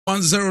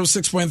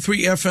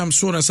106.3 FM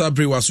so na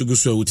sabri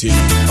wasugusu uti.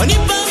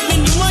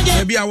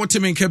 Maybe I want to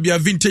make a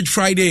Vintage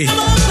Friday. The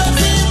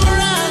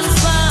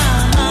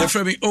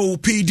from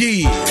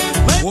OPD.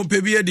 What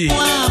baby edi?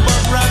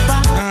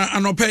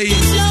 Anope.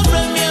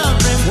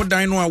 What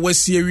dino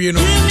West here,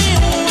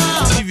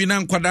 TV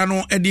nan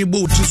kwadano edi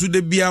bo tisu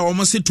de bia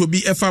almost to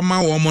be efa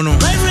ma wo mo no.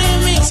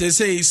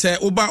 Say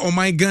oba o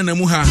my Ghana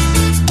mu ha.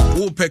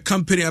 Wo pe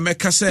company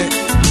ameka say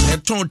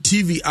eton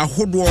TV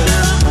ahodo.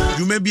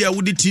 You may be a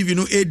woody TV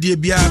no edi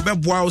bia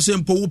beboa wo se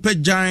mpo wo pe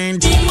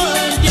giant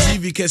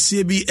TV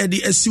kese bi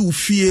edi esi wo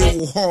fie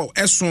wo ho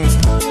eson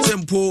se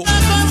mpo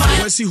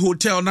wasi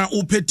hotel na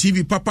wo pe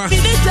TV papa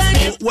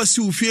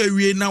wasi wo fie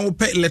wie na wo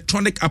pe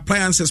electronic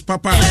appliances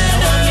papa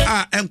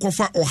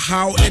enkofa o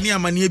how any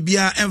amane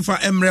bia emfa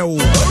emre wo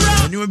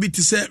any bi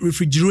ti say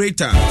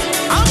refrigerator,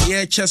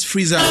 air chest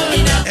freezer,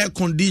 air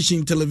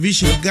conditioning,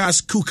 television,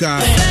 gas cooker,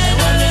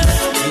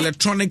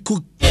 electronics,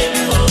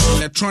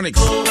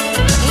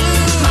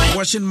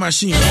 washing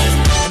machine,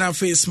 and I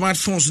face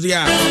smartphones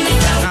there.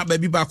 Now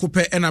baby back up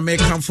and I make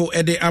come for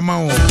a day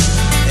amount.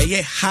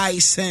 A high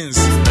sense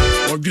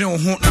or you know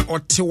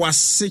or tewa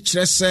sich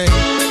say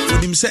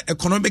with him say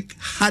economic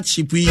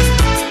hardship we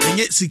and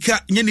yet sika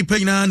nyeni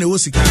pena na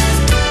wosika.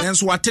 And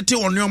so atete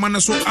on your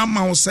man so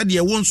amount said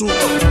ya won so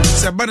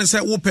sabana say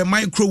open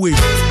microwave,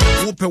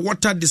 open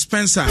water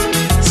dispenser,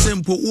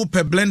 simple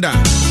open blender,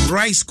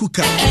 rice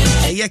cooker,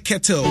 a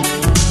kettle.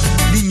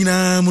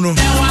 Nina muno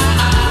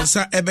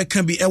sa ebe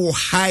can be ewo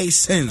high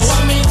sense.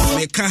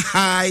 Make a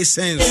high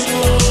sense.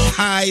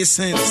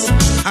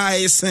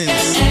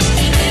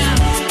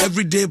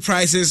 Everyday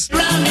prices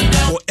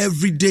for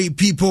everyday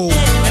people.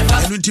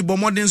 And until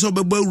bomodin so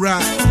bebura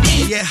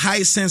yeah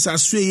high sense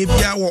as say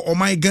bia wo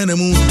my Ghana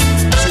mu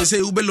say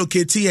ube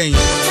locate yen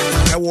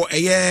ewo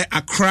eye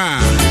Accra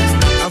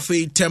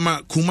afi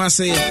tema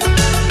Kumasi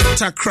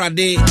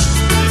Takrade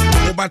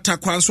obata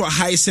kwanso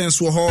high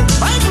sense wo ho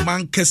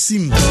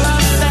Mankasim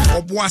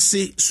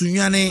Obwase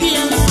Sunyane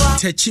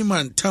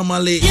Techiman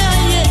Tamale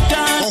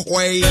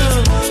Ohway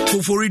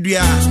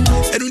Koforidua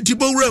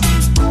Eduntiboram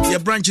your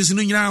branches in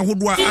Union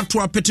Hodwa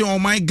Atwa Pete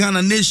on my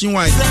Ghana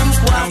nationwide.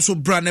 Also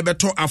brand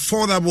nebeto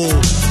affordable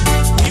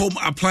home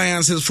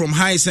appliances from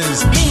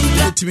Hisense.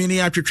 Let me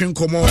near to train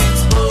Como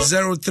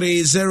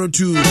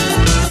 0302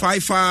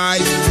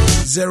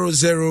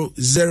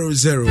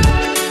 550000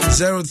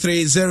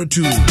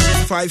 0302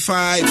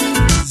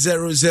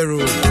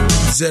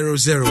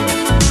 550000.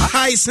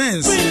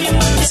 Hisense.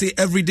 See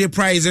everyday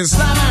prices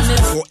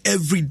for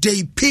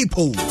everyday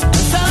people.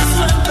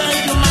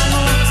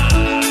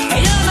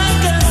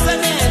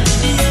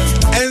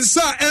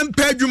 Ensa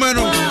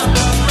empedumano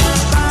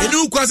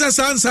enu kwasa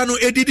sansa no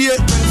edidie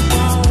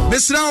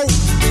mesrawo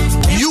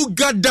you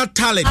got that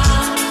talent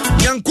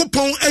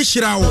yankopon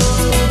ehirawo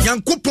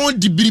yankopon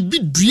dibiribi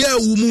dua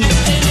wu mu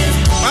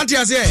ante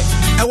ase e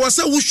wo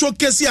se wo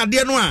showcase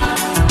ade no a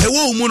e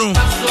wo mu no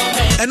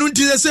enu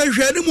nti se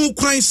hwe ne mu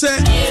kwan se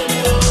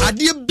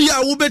ade bia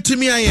wo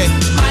betimi aye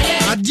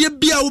ade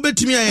bia wo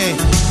betimi aye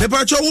me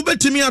pa cho wo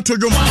betimi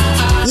atodwom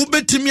wo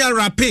betimi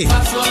arape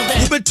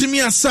wo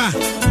betimi asa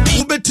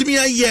wo betimi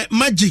aye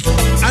magic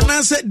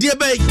anase de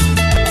bay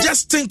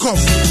just think of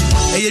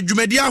eye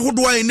dwumadi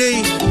ahodo aye nei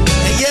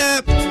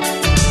eye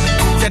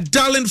the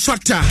darling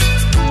factor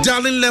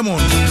darling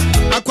lemon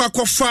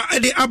akwakofa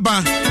ede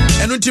aba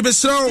enu nti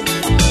besrawo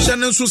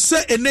hyane so se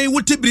enei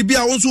wote biribi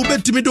a wonso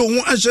betimi de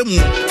ho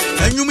ahyemu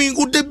enwumi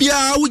ngode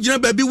bia wo gina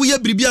baabi wo ya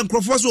biribi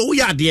ankrofo so wo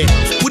ya ade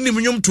wonim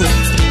nwom to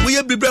wo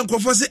ya biribi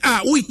ankrofo se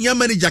wo hia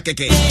manager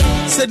keke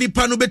se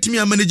nipa no betimi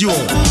a manage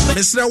wo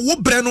besra wo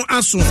bre no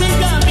aso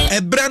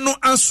ebre no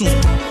aso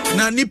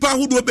na nipa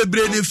hodo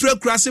bebre ne fra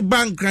kurase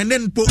bank na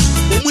npo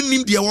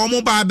omunim de wo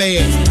mo ba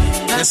baye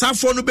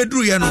esafo no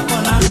beduru ye no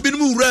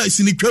ebinum wura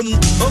sinikwamu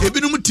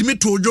ebinum timi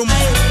to dwom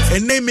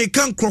enei me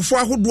kan krofo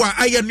ahodo a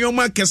aye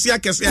neoma kese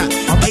akese a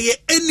aye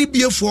eni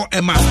biefo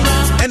ema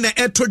ena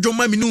eto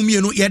dwoma minu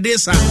mienu ye de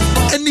sa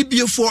eni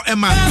biefo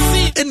ema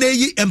ena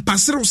yi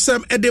empasero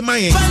sem ede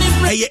maye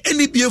aye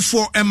eni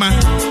biefo ema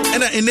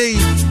ena enei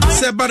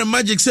se bar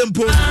magic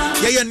simple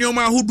ye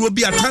neoma ahodo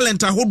bi a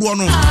talent ahodo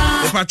no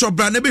e pacho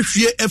bra na be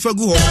hwie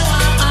efagu ho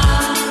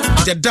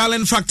the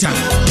darling factor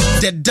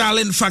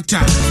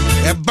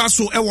e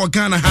baso e wo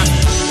Ghana ha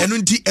enu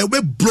nti e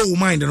we blow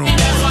mind no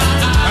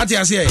ati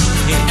ase e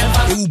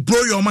will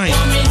blow your mind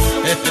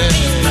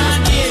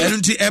enu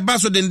nti e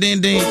baso den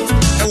e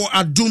wo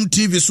Adum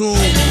TV so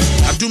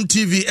Adum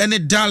TV any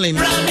darling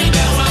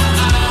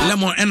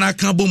lemon ena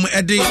kan bom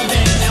e de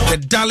the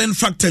darling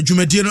factor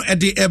dwumadie no e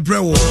de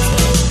ebrewo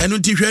enu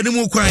nti hwe ni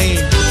mu kwan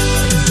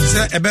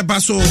se e be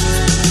baso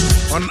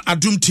on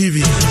Adum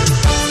TV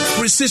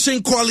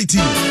precision quality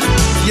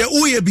ye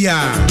uye bia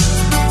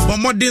but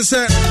modern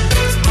say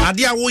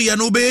ade a wo ye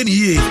no be ni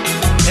ye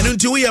enu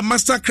nti wo ye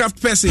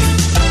mastercraft person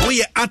wo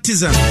ye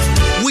artisan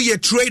wo ye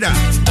trader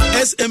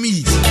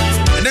SMEs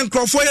and then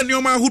crofo ye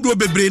neoma hudo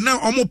bebre na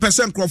omo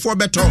percent crofo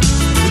beto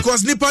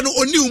because nipa no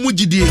oni umu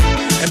gidie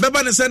e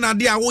beba ne say na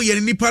ade a wo ye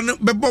nipa no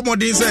bebo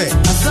modern say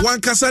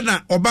wan kasa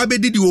na oba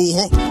bedidi wo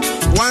ho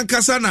One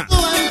kasana.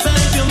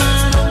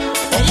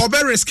 Obe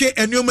riske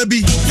enyoma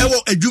bi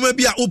ewo adwuma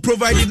bi a o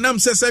provide nam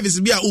service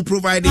bi a o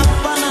provide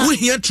we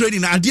here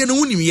training ade no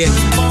wunim ye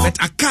but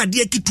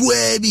akade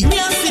akitwa bi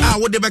a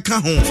wo de beka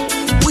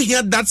ho we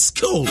here that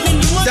skill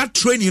that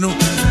training you know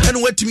and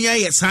wetimi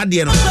aye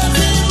sade no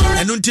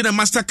eno ntina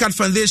Mastercard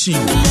Foundation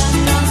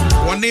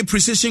one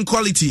precision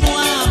quality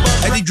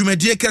ade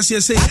dwumadie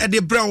kase say ade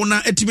bra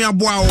na etimi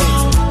aboa wo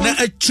na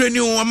a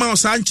training wo ma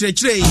sa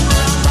nkyerɛkyerɛ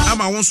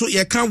ama won so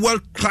ye kan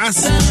world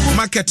class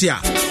marketer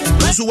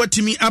so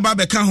watimi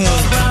ababeka ho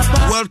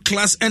world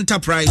class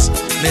enterprise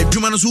na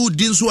adwuma no so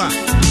din so a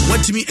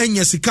watimi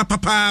anya sika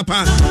papa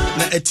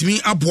na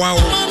etimi aboa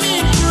wo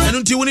eno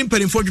nti woni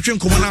mpanimfo twetwe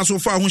nkomo na so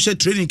fa ho hye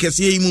training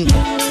kase yi mu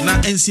na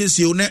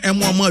nsiesie na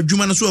emo ama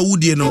adwuma no so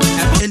awudie no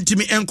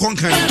entimi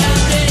enkonkan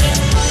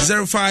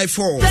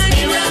 054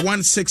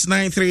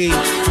 1693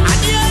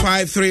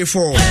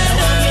 534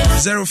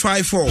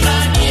 054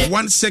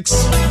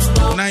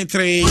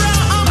 1693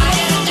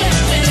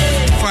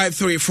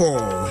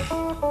 534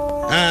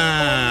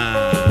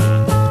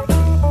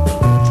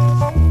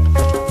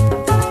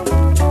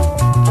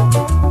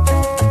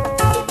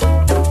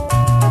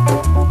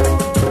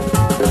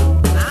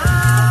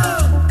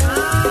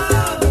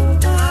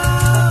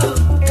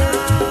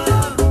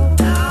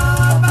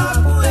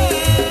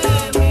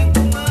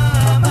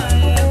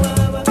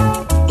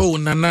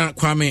 Nana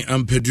Kwame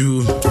Ampedu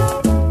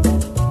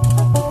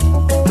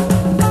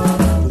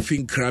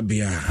Ufin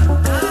Krabia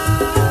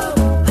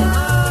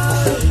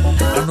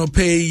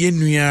Anope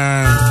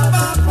Yenuya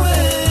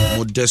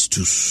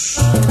Modestus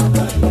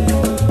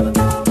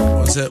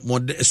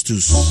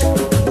Modestus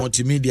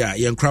Multimedia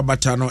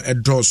Yankrabatano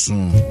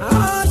Edrosun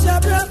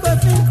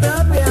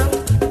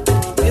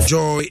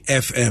Joy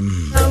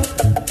FM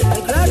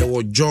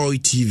Yawo Joy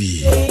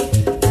TV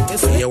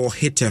Yawo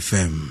Hit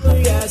FM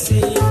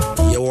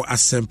Yawo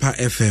Asempa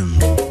FM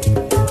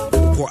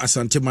Ko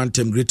Asante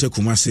Mantem Greater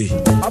Kumasi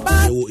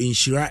Yawo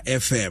Inshira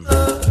FM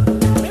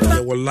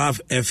Yawo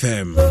Love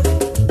FM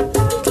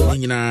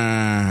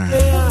Nina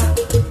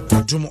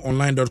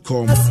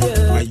AdomOnline.com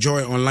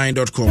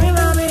MyJoyOnline.com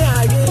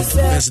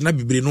There's na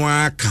bibiri no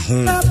aka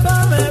ho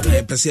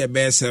pese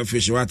be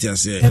selfish what you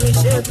say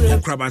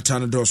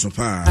Krabatan do so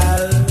pa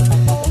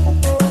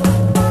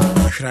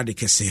Ahrade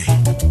kese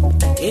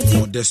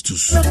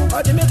Modestus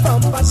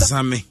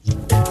Zame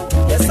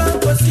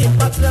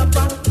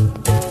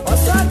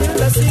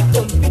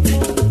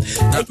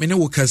na mene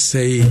wo ka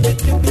say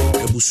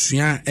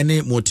abusua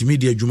ene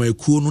multimedia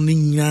dwumakuo no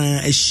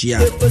nyina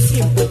ahia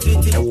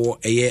ewo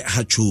eye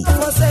hacho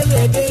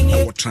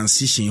ewo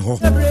transition ho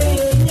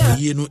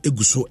ye no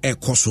eguso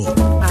ekoso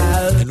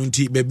eno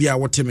nti baabi a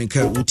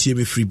wotemenka wotie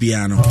me free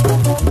bia no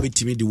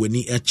betimi de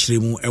wani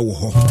akyeremu ewo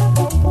ho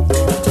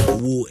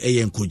wo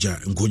eye nkoja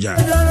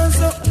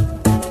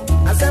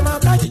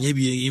enye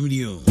bi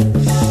yimrio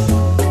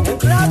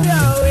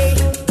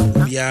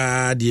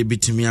bia de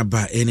betimi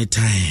aba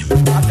anytime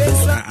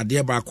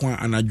ade ba ko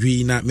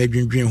anadwi na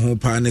medwendwen ho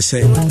pa ne se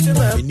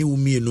eni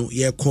wumienu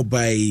ye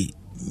kobai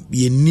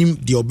yenim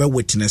de oba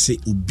witness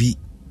obi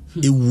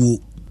ewuo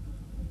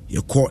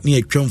ye ko ne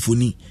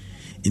atwamfoni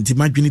enti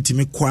madwene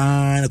timi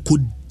kwa ko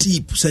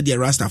deep said the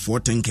rasta for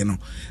tenke no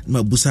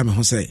ma busa me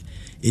ho se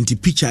enti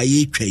picture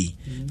ye twai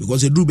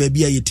because edu ba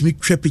bia yetimi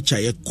twa picture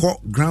ye ko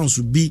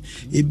grounds bi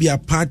e bia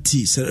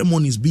party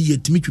ceremonies bi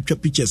yetimi twa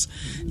pictures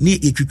ni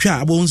etwitwa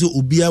abo nse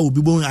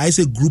obi bon I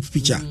say group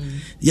picture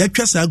ya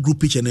twa sa group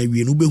picture na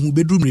wie no behu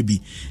bedroom re bi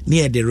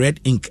na the red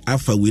ink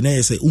afa we na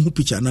ye say uhu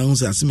picture na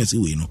nse asemese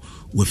we no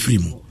wa free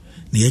mu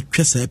na ya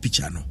twa sa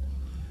picture no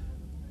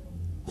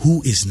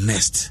who is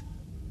next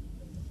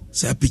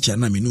sa picture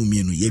na me no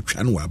mienu ye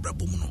twa no wa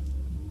abrabom no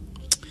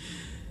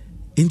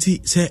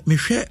enti se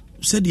mehwe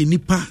said the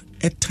nipa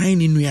a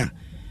tiny nua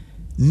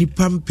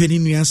nipa mpeni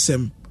nua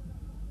sem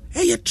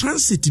eye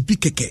transit bi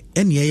keke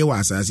ene ye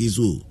was as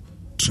so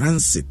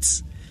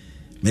transit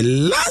me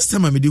last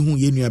time me di hu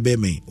ye nua be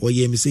me o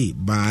ye me say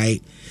bye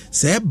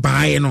say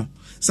bye no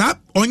sa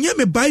onye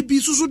me bye bi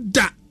so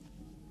da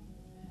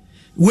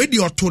we di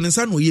oto ne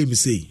sa no ye me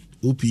say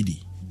OPD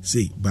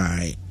say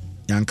bye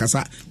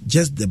yankasa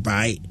just the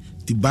bye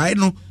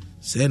no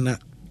say na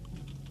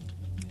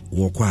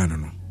wo kwa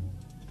no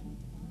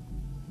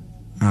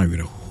I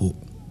will hope.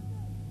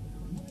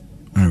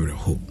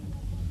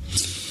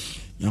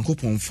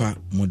 Yankopon fa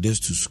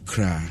Modestus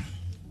kra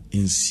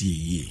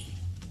NCA.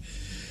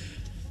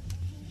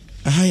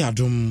 Ahaya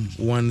Adom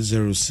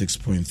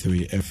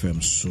 106.3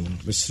 FM so.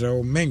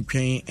 Besra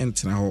menkwen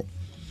entena ho.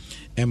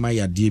 Ema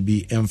ya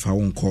DB emfa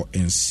wonko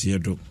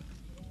ensiedo.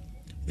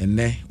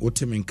 Ene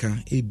wotemenka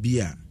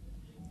ebia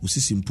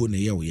usisimpo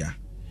ne ye oya.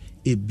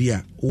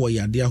 Ebia wo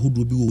ya de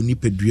ahodo bi wo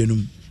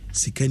nipaduanum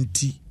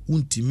sikanti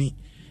untimi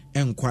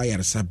enkwa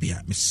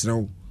yaresabia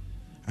misrew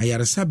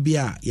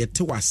ayaresabia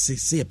yete wase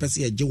se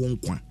yepese yeje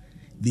wonkwa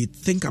they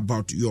think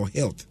about your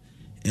health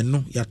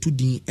eno ya to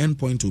the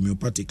endpoint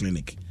homeopathic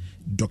clinic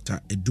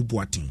Dr.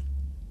 Edubuatin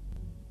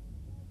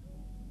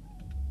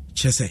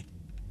chese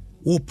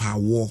wo pa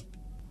wo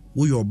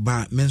your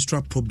ba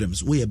menstrual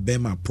problems wo ye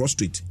bema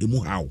prostate emu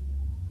how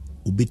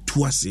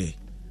obetu ase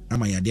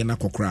ama yade na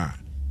kokra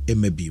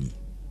emabim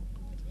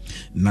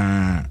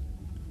na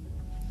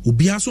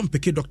obia so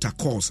mpeke doctor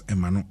calls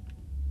emano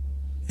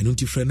enu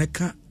nti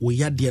freneka wo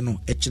yade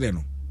no ekire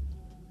no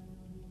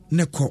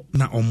neko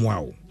na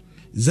omwao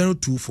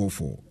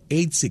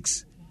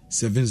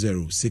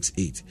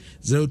 0244867068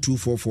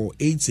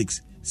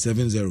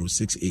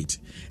 0244867068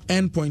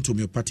 Endpoint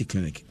Homeopathic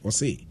Clinic or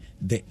say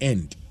the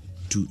end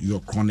to your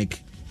chronic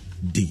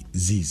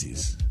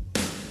diseases.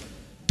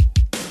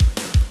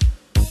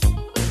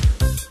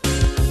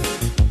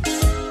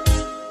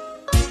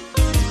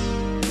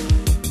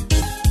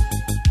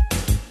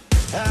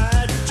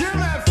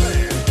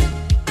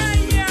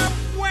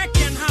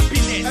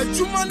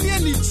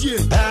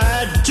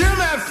 Jim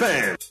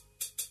FM.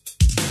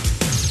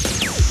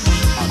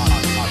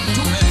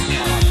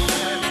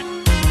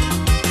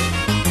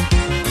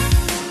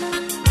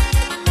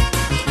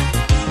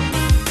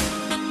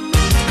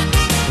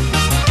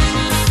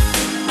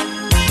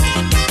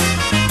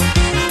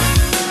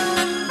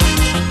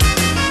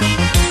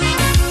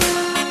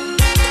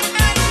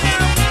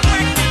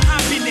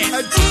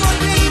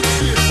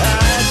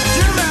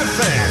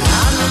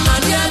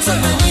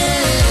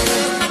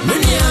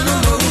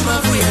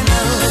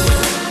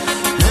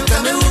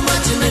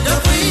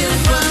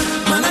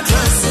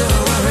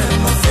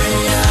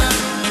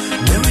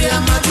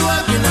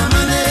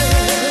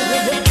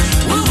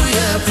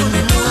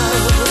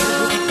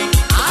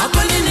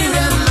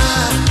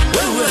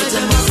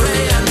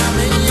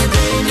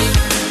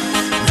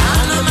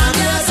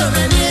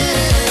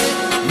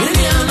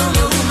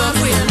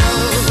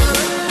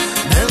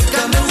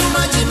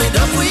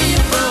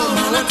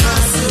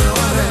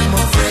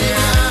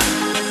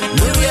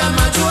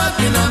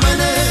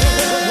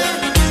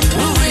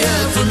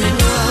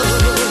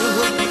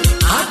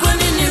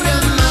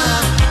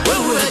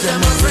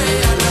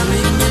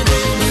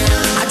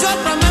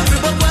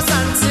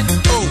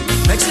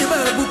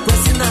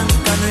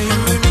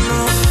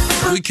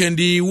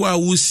 Kendi wa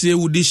wuse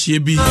wudishie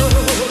bi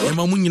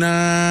ema mu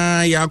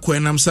nyina ya akọ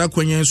enam sa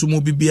kwanya so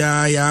mo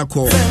bibia ya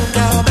akọ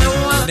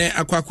ne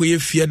akwakọ ye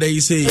fie da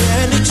yi sei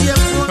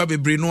pa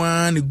bebre no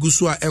a ne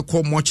guso a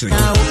ekọ mochire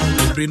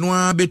bebre no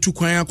a betu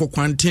kwan akọ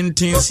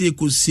kwantenten si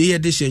ekosie ye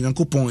de hye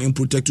Nyankopon in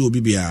protect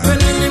obibia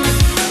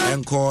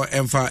enko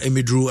emfa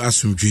emidru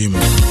asumdwe mu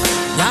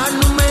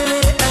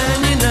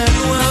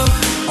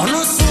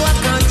ono so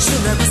akanchi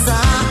na bisa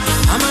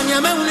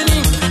amanya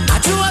mahunini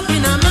atuwa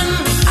binaman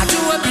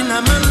atuwa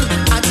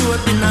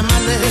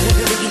binamale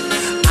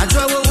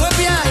atuwa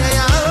wobia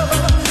ya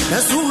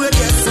that's who it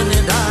gets in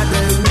the dark.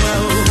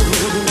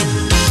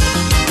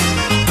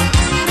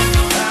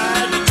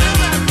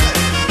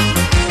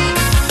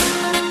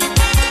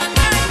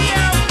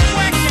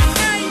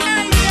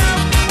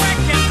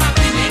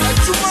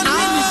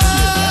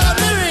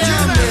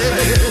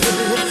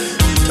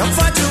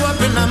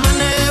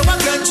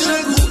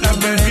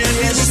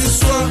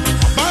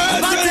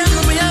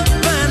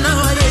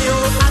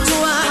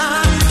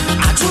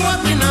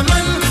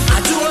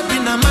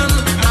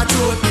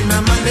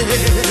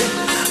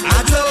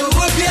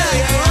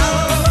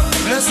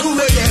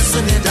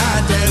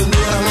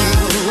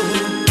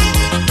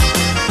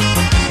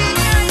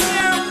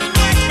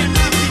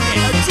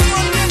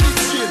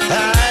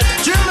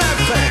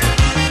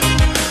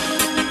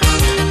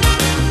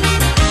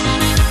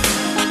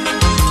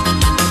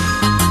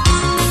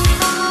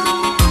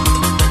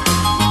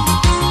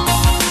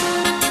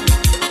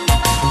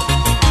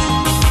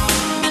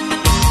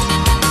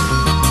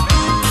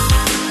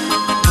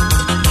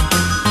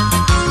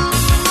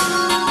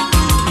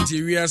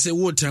 Say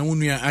what and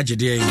when you are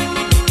agitated, like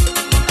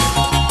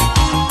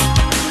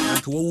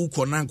what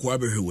Conan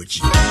Quaber which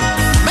and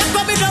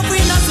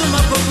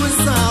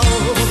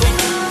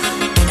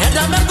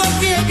I'm a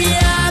coffee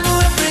piano,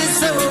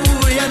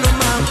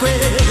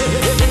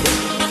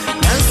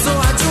 and so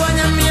I join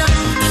me up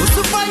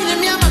to find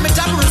me a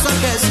metabolism,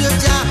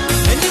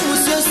 and you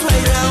was just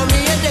right around me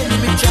and then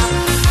me chap,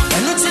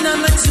 and not in a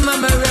maximum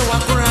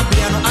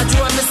piano. I do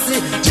a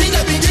message,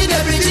 Gina,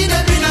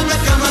 I'm a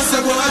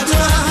Kamasabo, I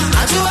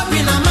do a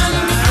pinaman,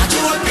 I do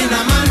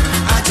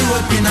a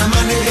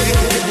pinamane,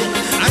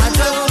 I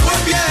do a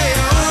wobia,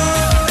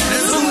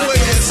 and so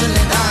yes, and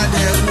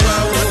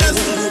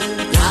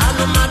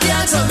I'm a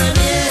dear to me,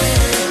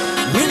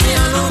 really, I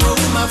know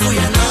my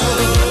Fuyano,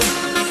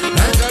 and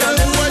I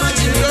don't want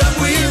to go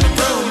with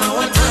Roma,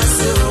 what I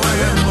say, I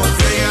am more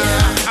fair.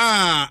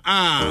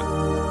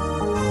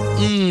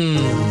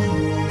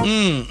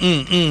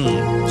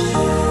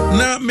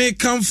 Na me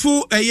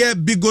kamfu eye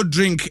bigo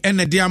drink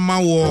ene dia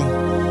mawo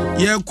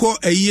ye ko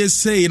eye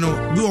sei no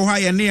bi wo ha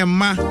ye ne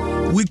ma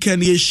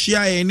weekend ye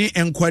shia ye ne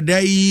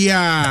enkwadai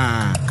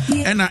ya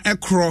ena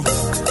ekro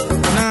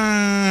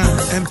na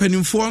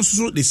empanimfo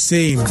nso the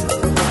same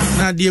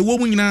na de wo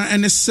mu nyina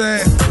ene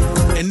se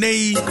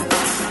enei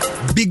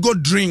bigo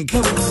drink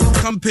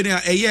company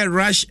eye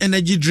Rush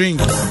energy drink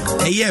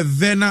eye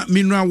Vena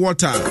mineral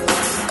water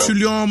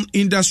Trillium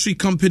Industry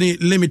Company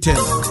Limited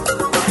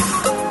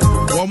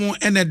Womo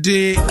ene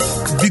de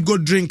bigo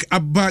drink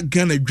abba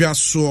Ghana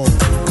dwaso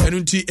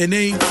Enunti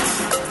ene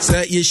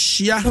say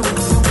yeshia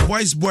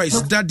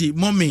boys daddy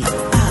mommy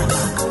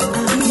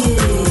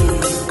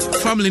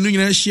family no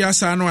nyina shia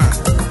sa no a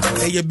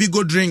eye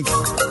bigo drink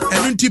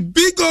enunti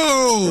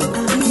bigo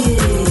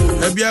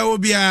ebia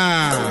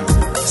obia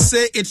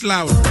say it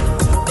loud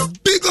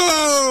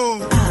bigo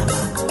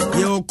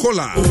your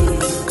cola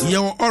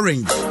your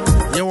orange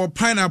your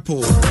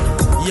pineapple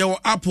your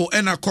apple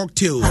and a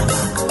cocktail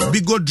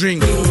bigo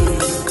drink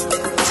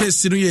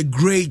tasting is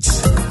great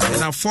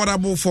and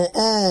affordable for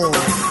all.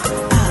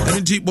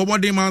 And it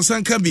bomode man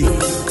san can be.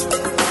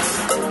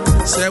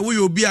 Say we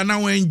will be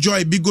now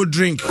enjoy bigo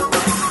drink.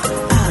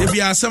 They be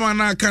a summer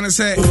now can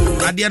say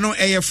I no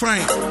air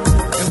frying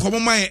and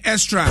come my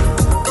extra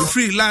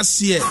free last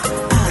year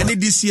and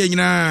this year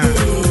na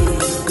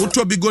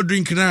auto bigo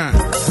drink na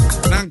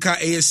nanka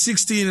a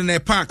 16 in a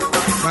pack.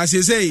 But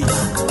say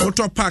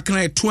auto pack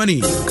na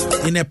 20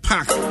 in a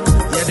pack.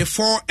 Yeah, the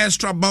 4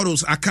 extra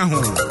bottles I can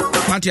home.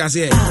 Matthias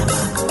here.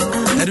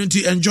 I don't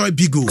enjoy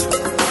bigo.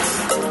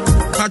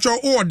 Patrol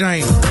or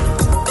dine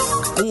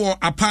or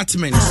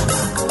apartment,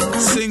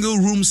 single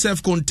room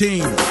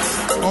self-contained,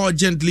 or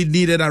gently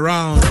needed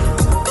around.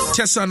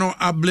 Chesano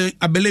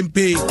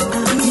Abelempe,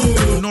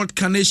 North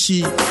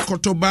Kaneshi,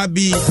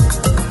 Kotobabi,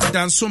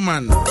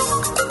 Dansoman,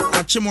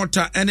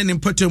 Achimota, and an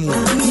Impotemu.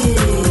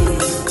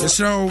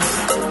 So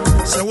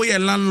we a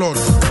landlord,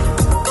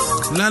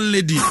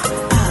 landlady,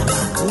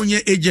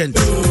 unye agent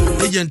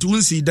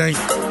unsi dine,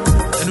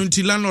 and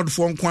until landlord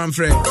form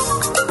Kwanfre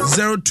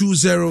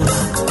 020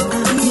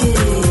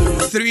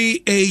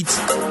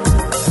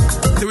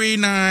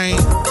 3839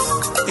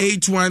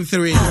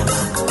 813.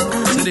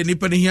 So the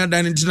nipa here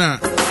dining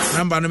tonight.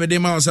 Number no me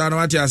dem house no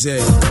what you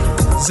say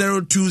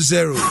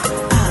 020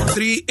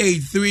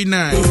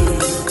 3839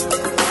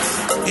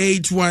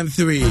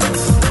 813.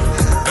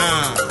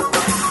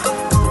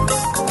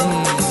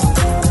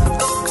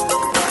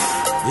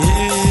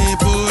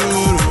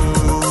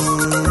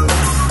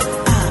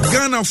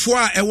 Ghana for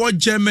a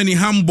Germany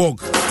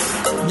Hamburg.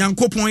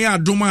 Nyankopon ya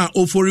adoma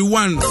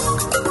 041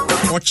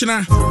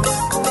 ochina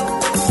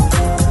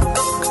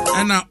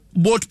ana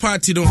both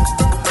party no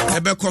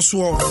ebe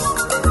koso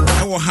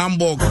ewo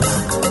Hamburg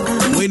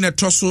we na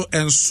toso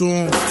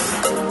enso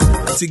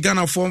ti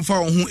Ghana for mfa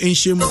ho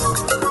enhyem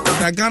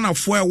da Ghana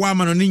for e wa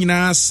mano ni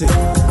nyina ase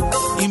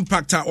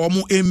impact a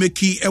omo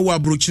emeki ewo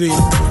abrochire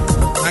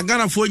na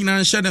Ghana for nyina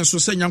nhye den so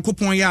se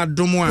Nyankopon ya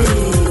adomo a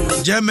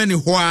Germany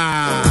ho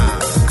a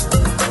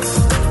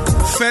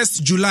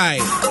 1st July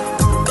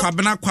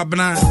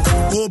Kwabena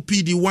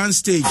OPD 1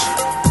 stage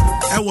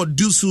ewo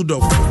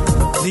Dusseldorf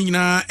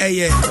nina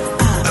eye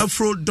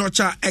Afro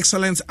Dutcher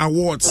Excellence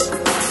Awards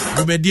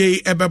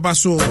Bumedie ebeba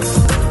so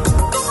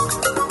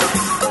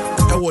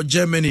ewo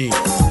Germany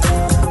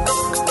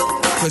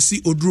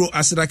kasi oduro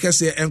asida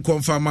kese en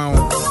confirm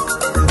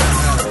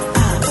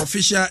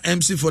official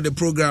MC for the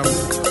program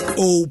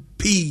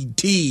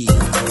OPD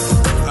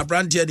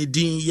Abrantia the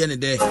din yene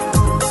de.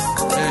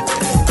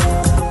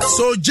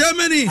 So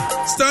Germany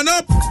stand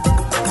up.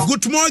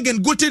 Good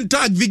morning, guten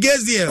Tag, wie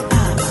geht's dir?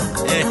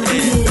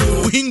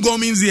 Wohin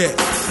kommen Sie?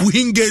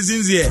 Wohin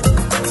gehen Sie?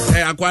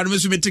 Akwa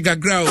müssen wir tika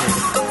grau.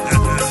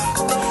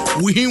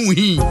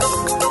 Wohin.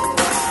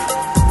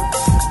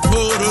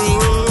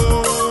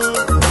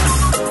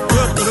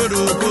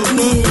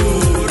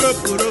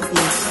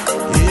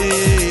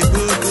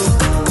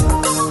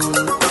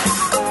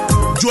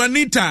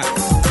 Juanita,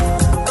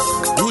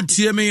 would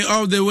hear me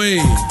all the way.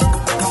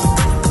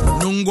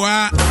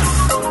 Nungwa.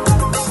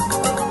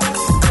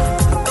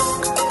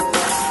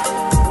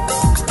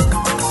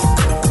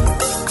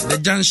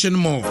 Junction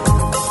Mall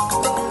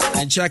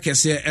and check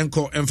us here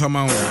Enko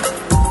Enfamao.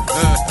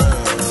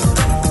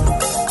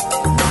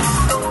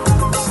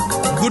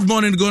 Good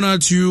morning, Gona,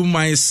 to you,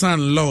 my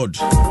son, Lord.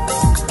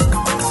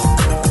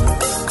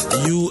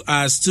 You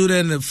are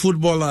student and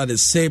footballer at the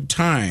same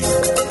time.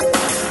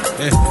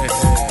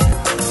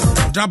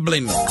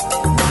 Dublin,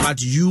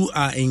 but you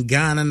are in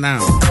Ghana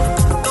now.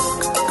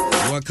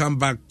 Welcome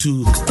back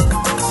to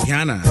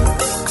Ghana.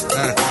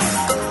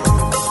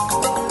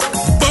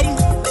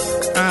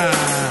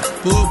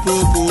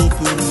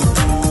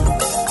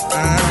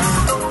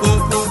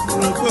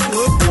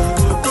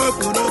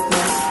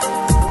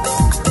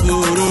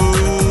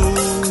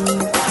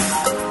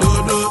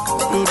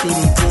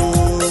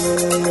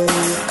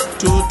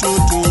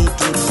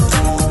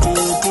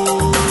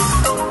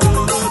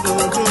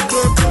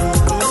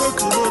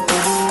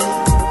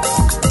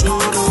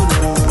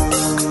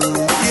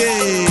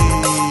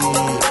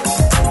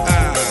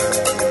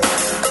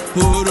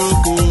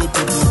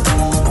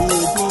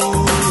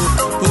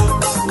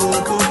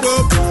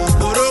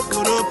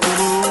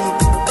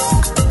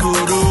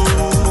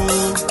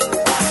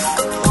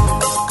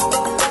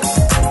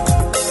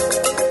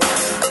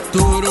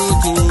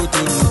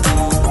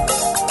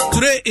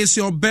 It's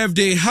your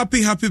birthday.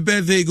 Happy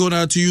birthday going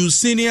out to you,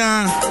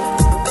 Senior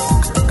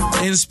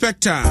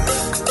Inspector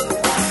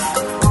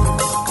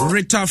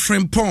Rita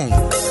Frimpong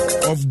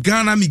of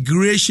Ghana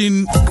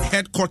Migration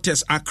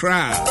Headquarters,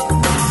 Accra.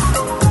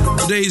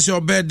 Today is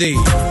your birthday.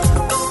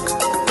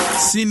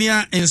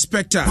 Senior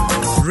Inspector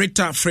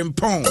Rita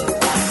Frimpong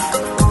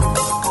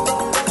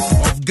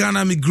of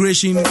Ghana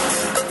Migration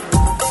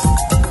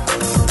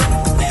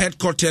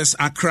Headquarters,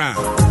 Accra.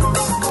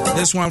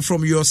 This one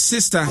from your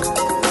sister,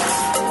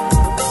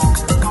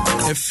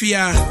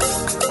 Efia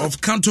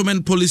of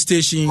Cantonment Police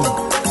Station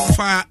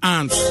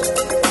Firearms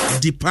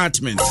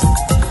Department.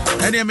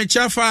 And the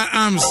Mecha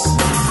Firearms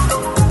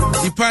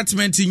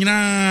Department in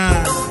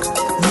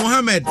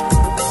Mohammed,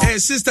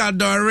 Sister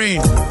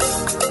Doreen,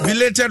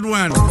 belated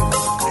one.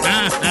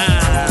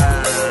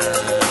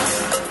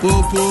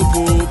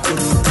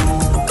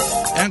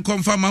 And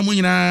confirm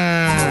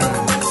Mamuna.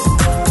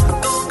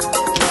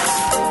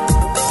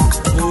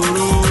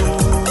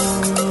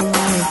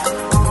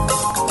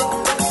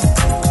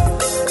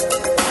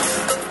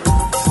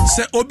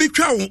 Se obi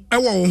twa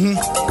ewo wo ho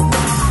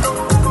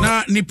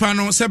na nipa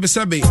no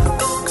sebe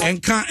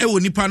enka ewo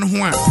nipa no ho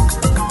a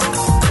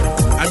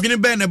adwene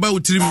be na ba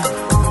wotrim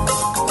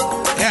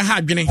ha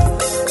adwene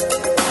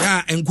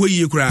ya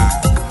enkoyie kura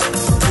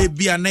e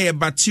bia na ye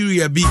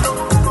bacteria bi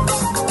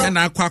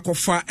na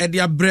akwakofa e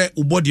de abre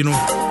ubodi no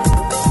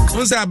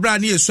onse abra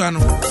na yesu ano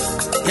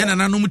ye na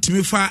nanom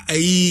timi fa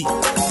ayi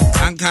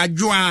anka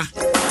adwoa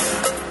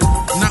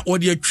na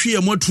odi atwi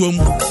emotuam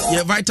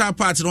ye vital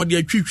part na odi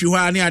atwitwi ho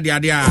ani ade a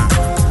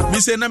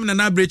mi se na me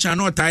na brecha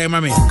na otaye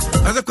ma me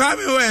ase kwa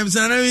me we mse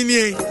na me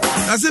nie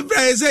ase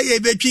bra se ye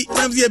betwi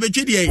na me ye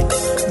betwi de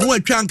mu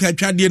atwa nka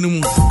atwade no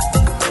mu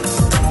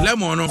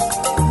lemon no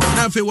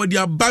na fe wodi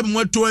aba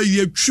me to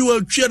ayi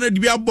atwi na de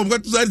bi abom ka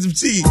to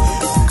see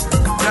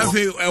na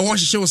fe e ho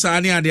hye sa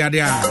ani ade a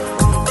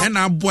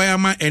na aboya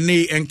ma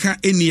ene enka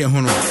eni e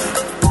ho no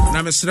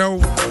na me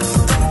srew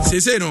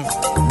se no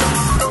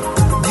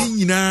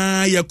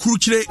na ya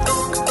kruchire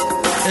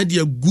e de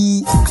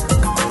agu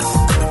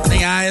na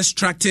ya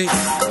extracted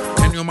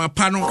and your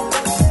mapano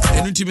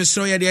enu ti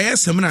mesro ya de ya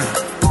semna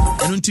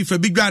enu ti fa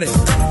bigware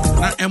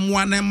na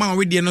M1 na ma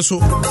we de no so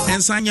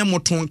ensanya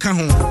moton ka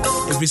ho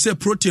if you say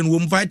protein wo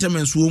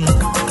vitamins wo mu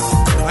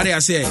what I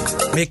say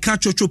me ka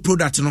chocho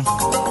product no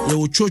ye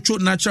wo chocho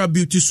natural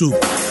beauty soap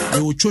ye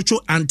wo chocho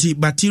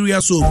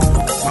antibacterial soap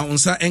ma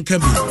unsa enka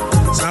bi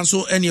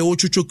sanso ene ye wo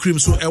chocho cream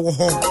so e wo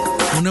ho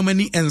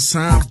Monamani and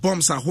Sam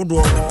bombs a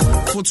hodo,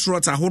 foot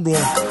rot a hodo,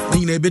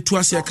 mean a bit to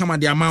us here come at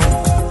the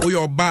amount, or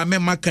your bar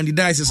member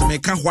candidates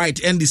make a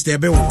white and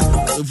disturble.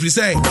 If we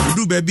say,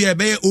 do baby a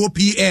bay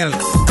OPL,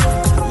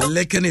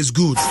 Lecken is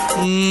good.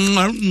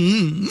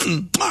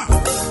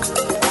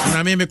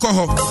 I may make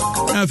coho.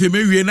 Now, if you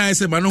may realize,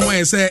 but no way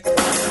I say,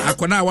 I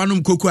could not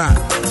want cocoa.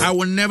 I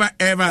will never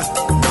ever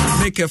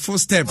make a full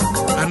step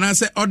and I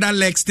say other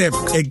leg step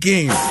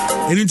again.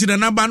 And into the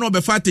number no be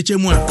fat teach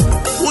mu.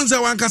 Once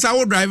one kasa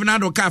wo drive na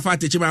do car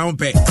fat teach my own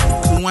pay.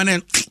 One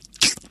and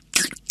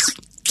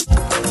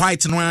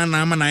white no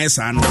na ma na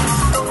esa no.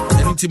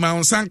 And into my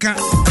own sanka.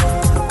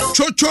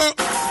 Chocho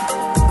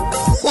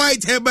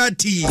white herbal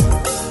tea.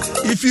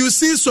 If you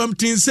see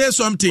something, say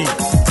something.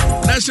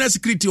 National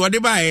security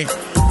whatever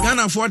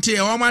Ghana 40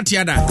 or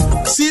Matiada.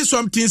 See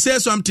something, say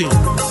something.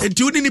 And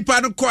you didn't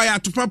pardon choir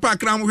to Papa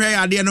Cram where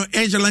I did no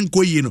angel and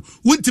coino.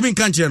 Wouldn't mean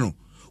canchano.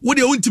 Would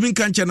you want to mean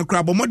canchano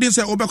crab or modern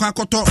say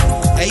Obacacoto?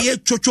 A ye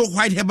chocho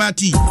white herbal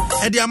tea.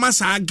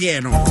 Ediamasa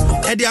again.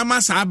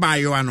 Ediamasa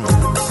bayoano.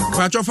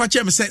 Pacho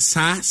Fachem said,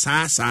 sa.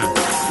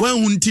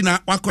 When Huntina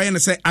Aquayan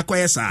say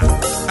Aquayasa.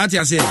 At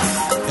ya say,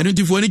 and if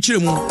you any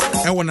chimu,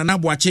 I want an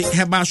abwache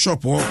herbal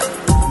shop or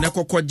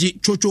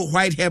Nakokwaji chocho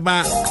white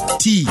herbal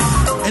tea.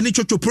 Any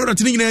chocho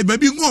product in a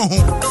baby go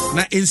home.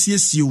 Na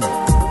NCSU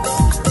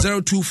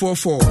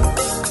 0244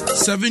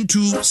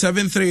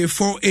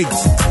 727348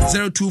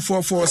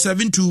 0244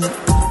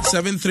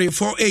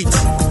 727348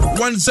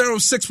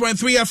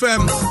 106.3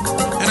 FM.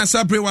 And a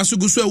sabre was to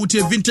go so with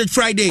a vintage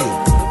Friday.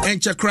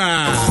 And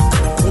Chakra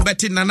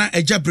Obeti Nana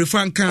a Jabri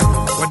Franca,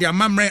 what their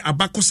mamre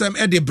abacosam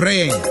at the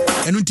brain.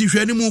 And until you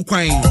any more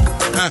quine.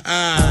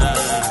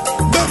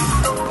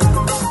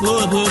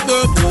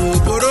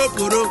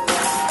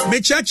 Me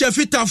chacha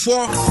fita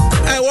for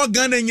I walk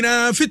gun and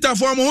fita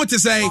for what to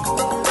say.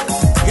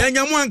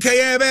 Yanyaman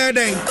Kaya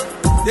Bede.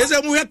 There's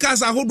a Muya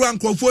Casa Hodwan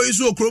Crofo is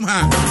so crum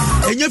ha.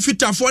 And you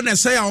fita for and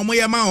say, O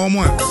Moyama or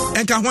more.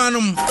 And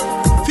Kawanum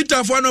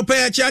fita for no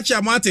pay a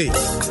chacha mate.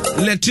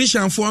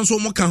 Electrician for so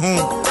moka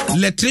home.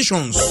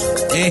 Electricians.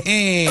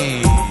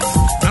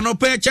 And no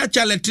pay a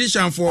chacha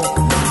electrician for.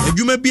 If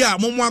you may be a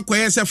Momo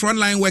Quayasa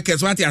frontline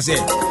workers, what I say.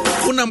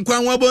 Unam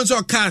Kwan Wabons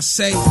or cars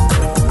say.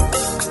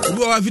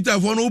 Vita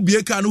for no be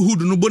a can who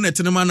no bonnet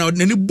in a man out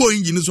any boy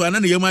engine so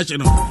another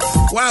machine.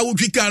 Why would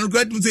we can't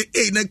regret to say,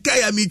 eh,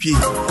 Nakaya Miki?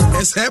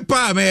 As her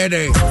pa made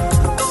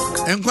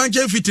and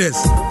quantum fitters.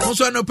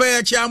 Also, no pay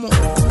a chamo.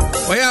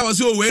 Why I was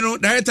so well,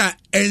 director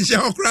and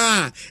shall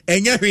cry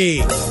and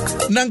yahi.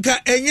 Nanka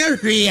and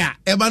yahia,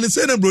 a man is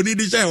a brody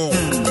the show.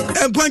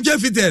 And quantum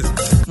fitters.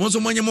 Most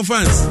of my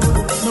fans.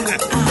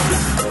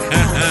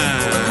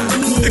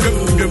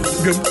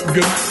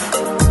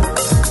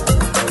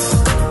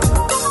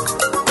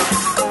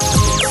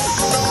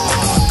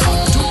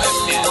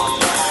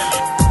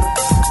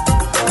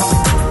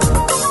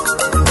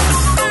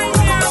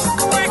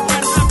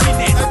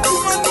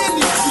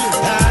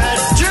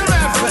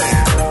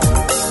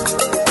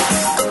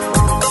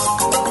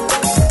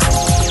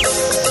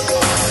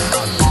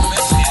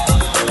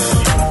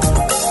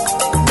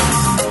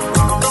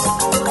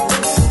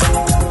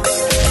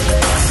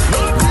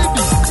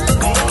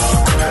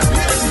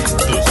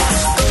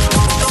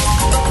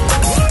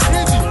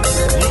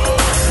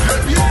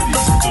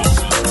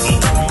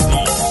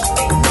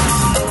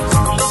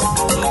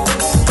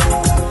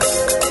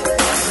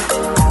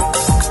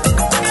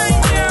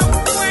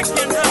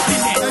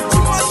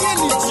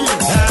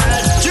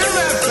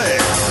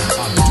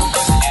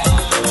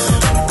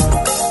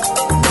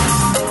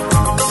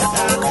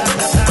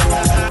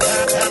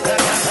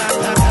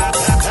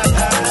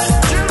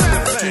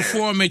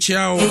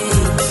 mechiao.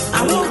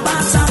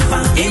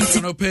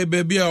 No pay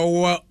baby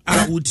or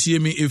utie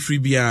me every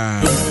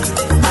bia.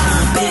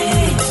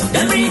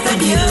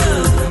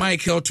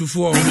 Michael to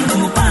 4.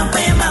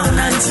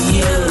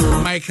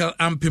 Michael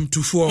Ampim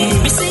to 4.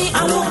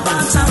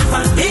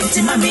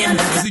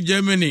 See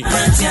Germany.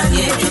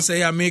 I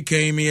say I make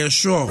me a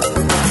show.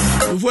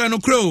 Before no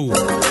crow.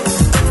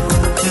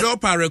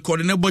 Drop a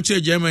record in a butcher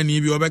Germany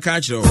if you ever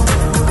catch it.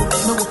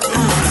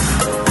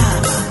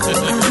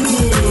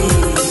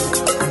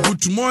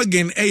 Good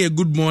morning,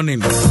 good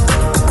morning.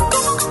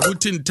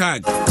 Guten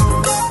Tag.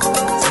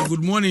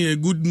 Good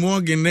morning, good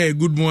morning,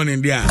 good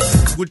morning, dear.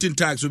 Guten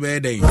Tag, so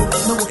bad day.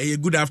 A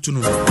good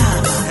afternoon.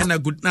 And a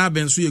good night,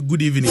 and so a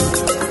good evening.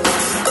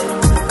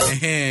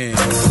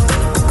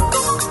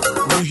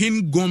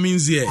 Muhin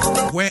Gomins here,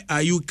 where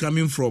are you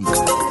coming from?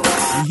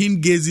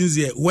 Muhin Gazins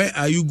here, where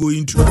are you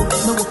going to?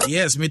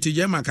 Yes,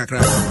 Metijama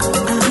Kakra.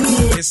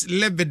 It's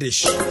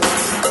Lebedish.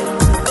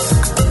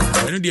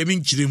 I know the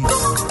mean Chrim.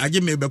 I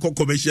give me a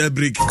commercial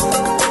break.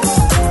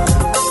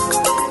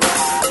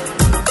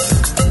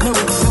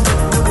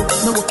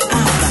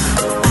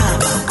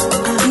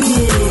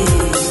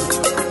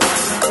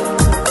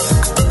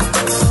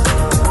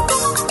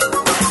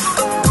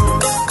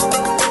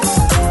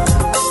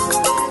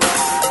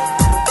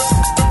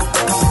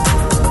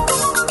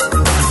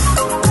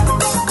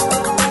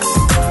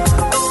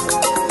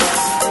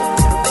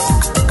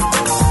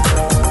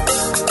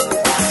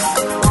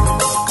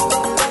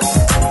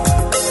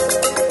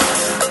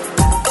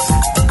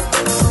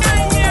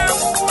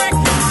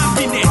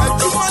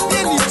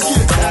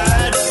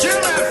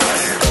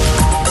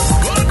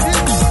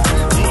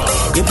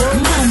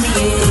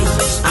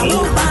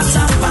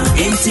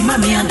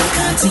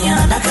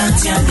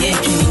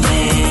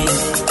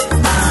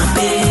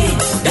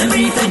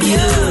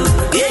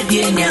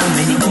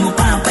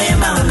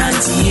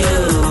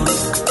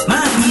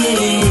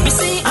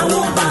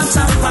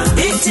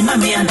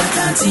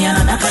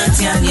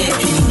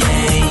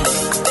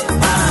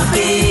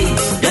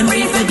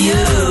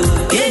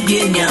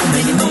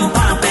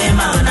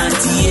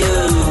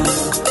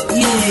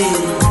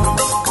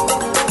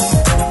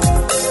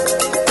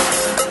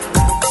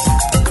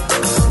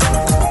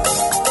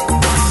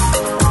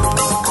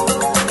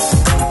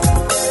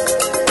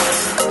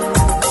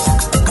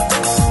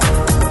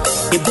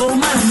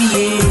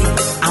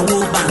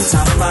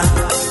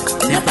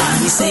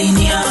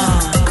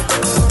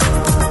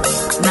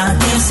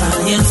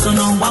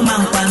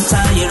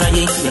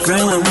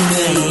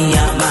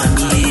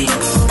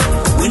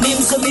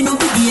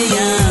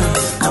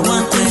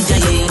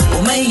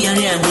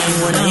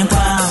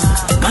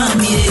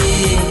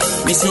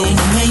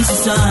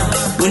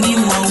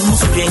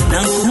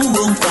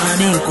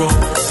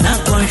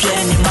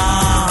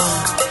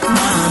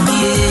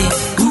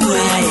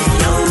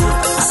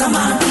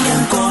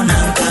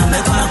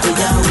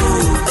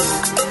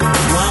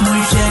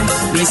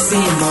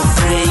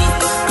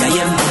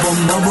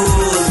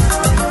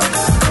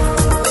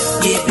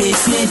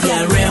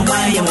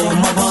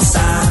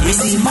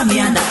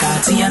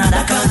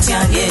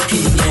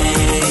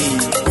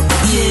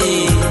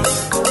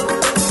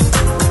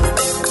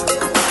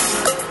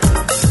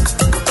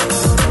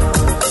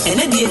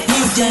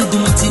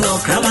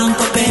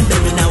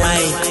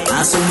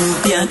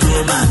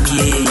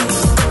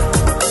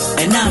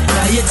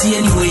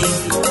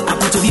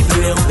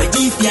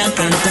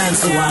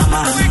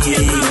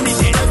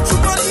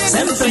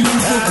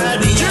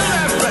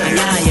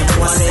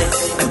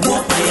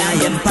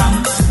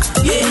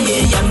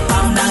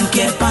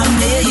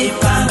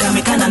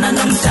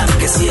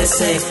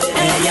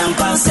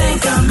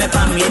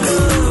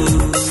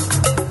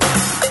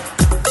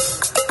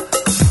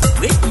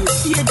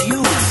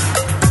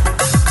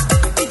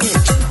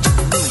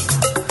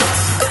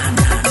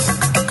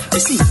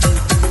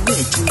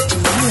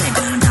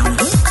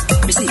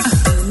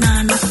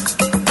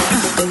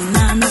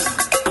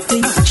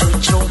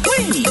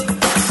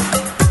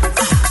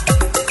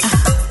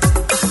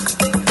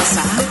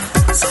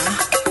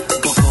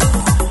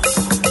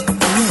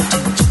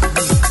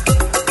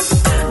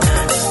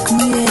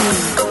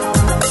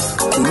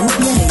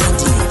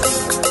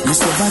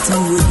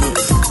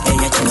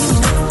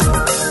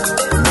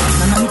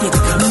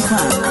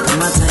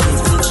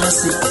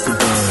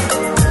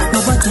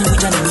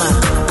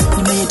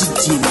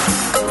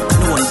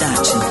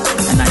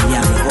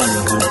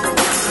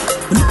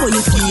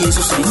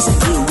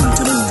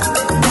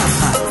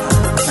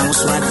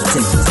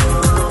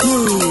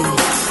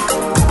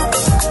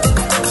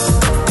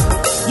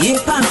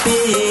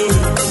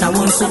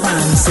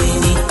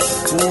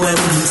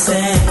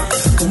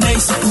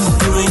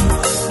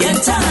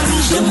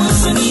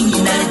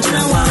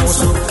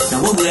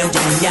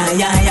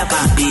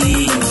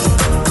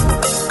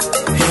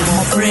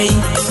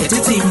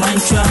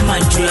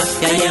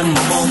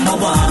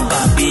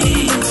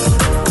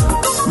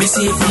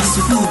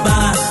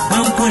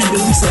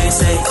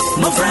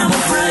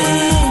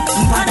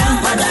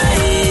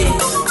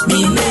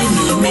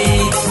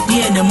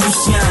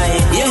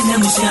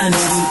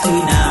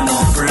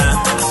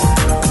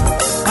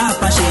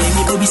 Papa, she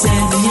me be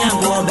sending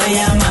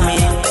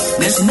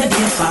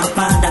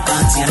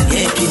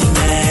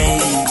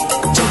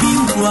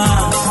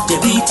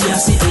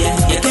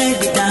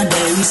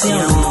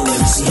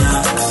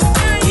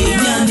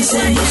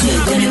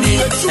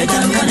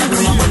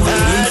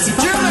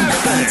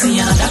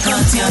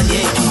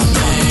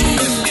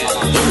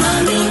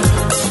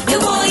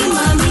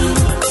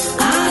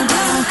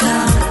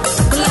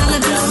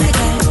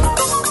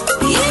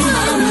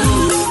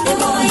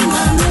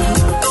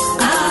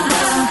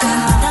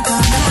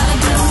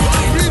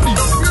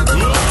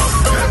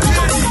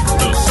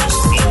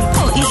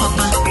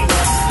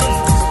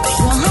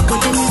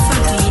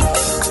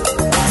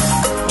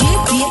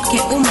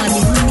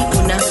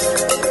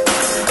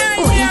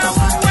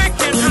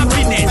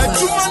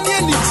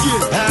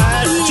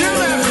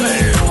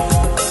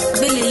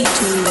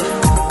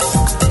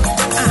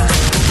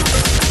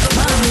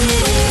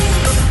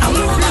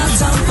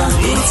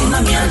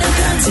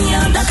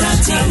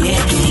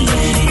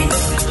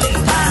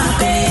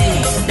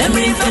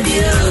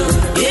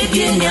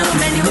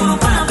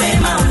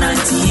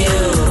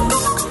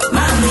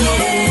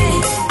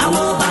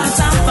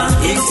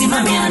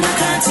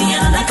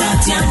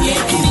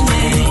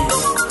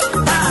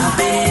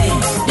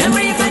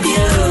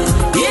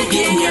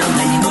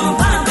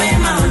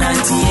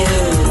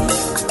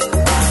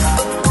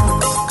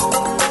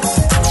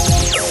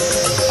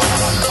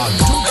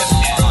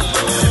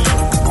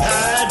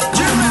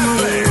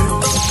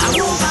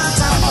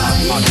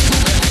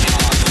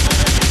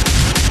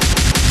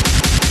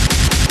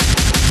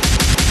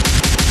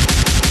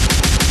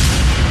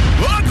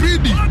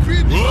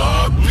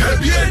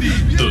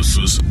This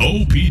is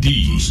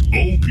OPD's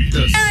OPD.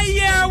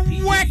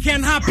 Work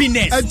and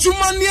happiness. Jim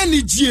FM.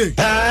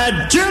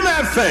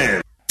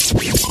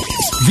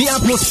 The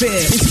atmosphere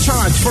is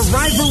charged for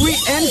rivalry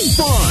and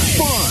fun.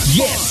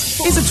 Yes.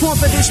 It's the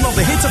 12th edition of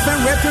the Hits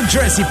FM Retro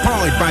Jersey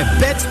powered by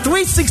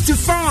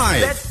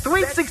Bet365.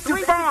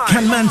 Bet365.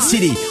 Can Man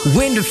City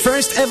win the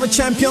first ever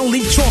Champions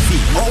League trophy?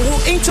 Or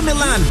will Inter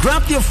Milan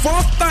grab their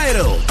fourth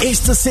title? It's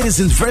the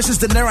Citizens versus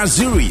the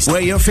Nerazzurris.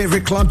 Wear your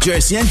favorite club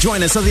jersey and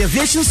join us at the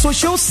Aviation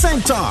Social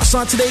Center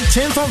Saturday,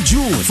 10th of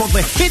June for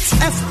the Hits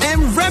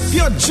FM Rep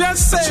Your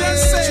Jersey.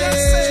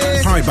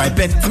 Powered by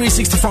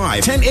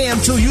Bet365. 10 a.m.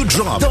 till you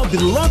drop. There'll be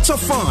lots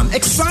of fun,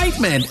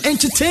 excitement,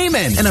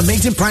 entertainment, and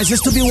amazing prizes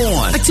to be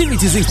won.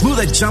 Activities include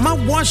a Jama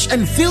Wash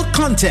and Field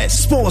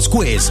contest, sports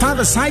quiz,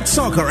 five-a-side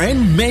soccer,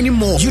 and many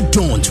more. You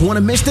don't want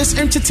to miss this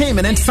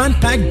entertainment and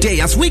fun-packed day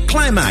as we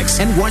climax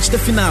and watch the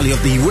finale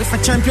of the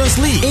UEFA Champions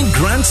League in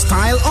grand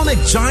style on a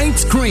giant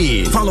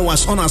screen. Follow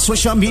us on our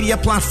social media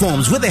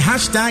platforms with the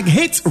hashtag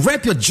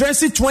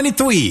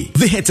HitsRepYourJersey23.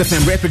 The Hits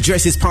FM Rep Your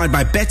Jersey is powered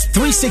by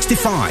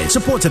Bet365,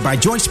 supported by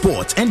Joy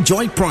Sports and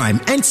Joy Prime,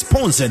 and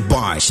sponsored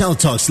by Shell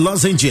Talks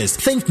Lozenges,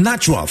 Think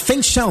Natural,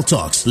 Think Shell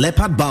Talks,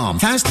 Leopard Balm,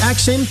 Fast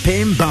Action,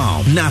 Pain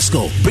Balm,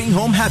 Nasco, Bring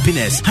Home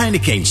Happiness,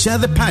 Heineken, Share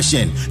the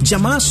Passion,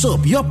 Jamal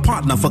Soap, your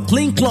partner for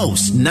clean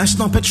clothes,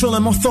 National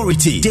Petroleum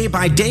Authority, Day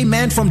by Day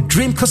Man from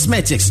Dream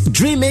Cosmetics,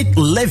 Dream It,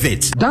 Live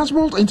It,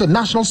 Dasworld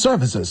International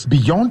Services,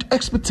 beyond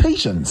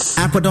expectations.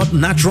 Aquadot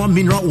Natural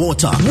Mineral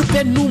Water,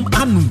 Wupenum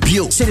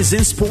Anubio,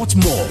 Citizen Sports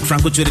Mall,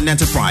 Franco Trading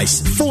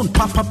Enterprise, Phone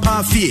Papa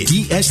Fie,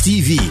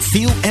 DSTV,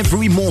 feel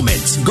every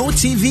moment, Go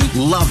TV,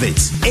 love it.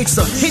 It's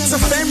the Hits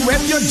FM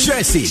Rep Your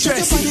Jersey.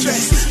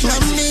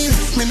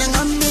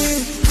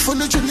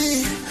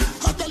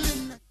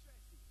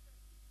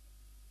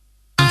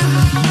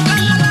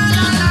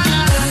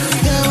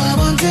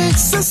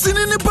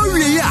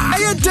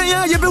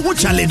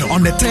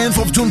 On the 10th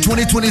of June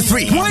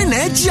 2023, why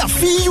not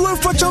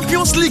UEFA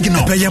Champions League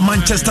no? Pay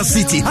Manchester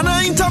City and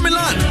Inter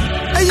Milan.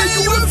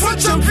 UEFA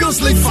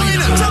Champions League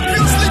final.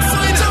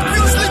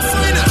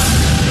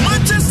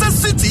 Manchester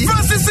City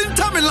versus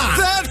Inter Milan.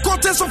 The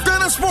headquarters of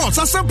Ghana Sports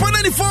at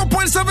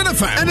 94.7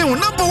 FM. And the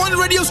number one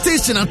radio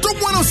station at top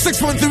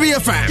 106.3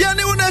 FM.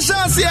 Yani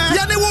unashasia.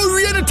 Yani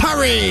wurieni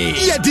tari.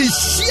 Yedi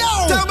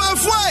show.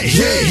 Tamafwai.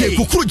 Yeah.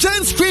 Kukuru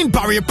giant screen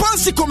barrier.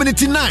 Pansi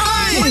Community 9.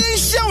 Aye.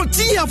 Show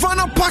T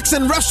Havana Parks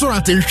and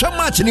Restaurant in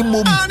Shamach ni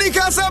Mum.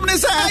 Anika Sabne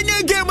say.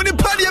 Anye game when the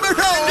party ever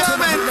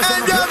Enjoyment.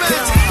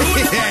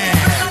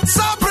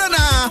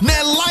 Sabrina.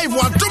 Ne live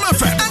wa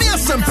Tumafe. Ani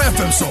asempe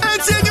FM so.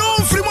 Eti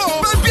you free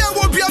mo.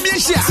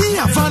 See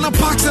Havana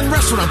Parks and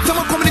Restaurant,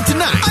 Tama Community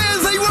 9.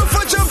 ISA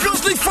UEFA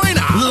Champions League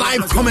final.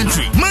 Live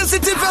commentary. Man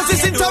City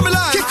versus Inter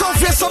Milan. Kick off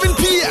here 7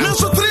 p.m. Now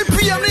so 3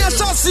 p.m. near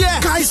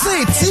Shasia. Kai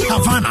say see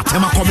Havana,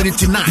 Tama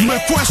Community 9.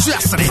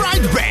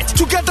 Pride Bet.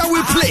 Together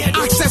we play.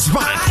 Access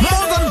Bank.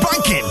 Modern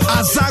Banking.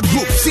 Azar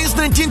Group since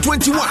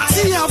 1921.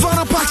 See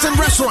Havana Parks and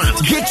Restaurant.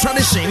 Great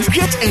tradition.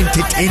 Great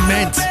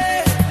entertainment.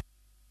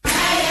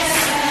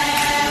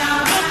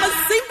 A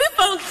Simba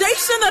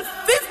Foundation at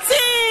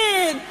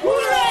 15.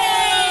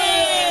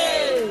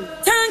 Hooray!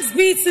 Thanks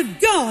be to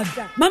God.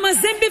 Mama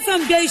Zimbi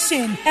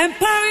Foundation,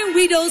 empowering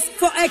widows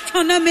for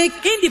economic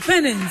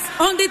independence.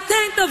 On the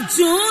 10th of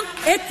June,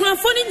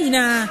 Ekrafoni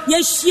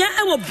Yeshia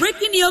our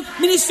Breaking Yoke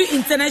Ministry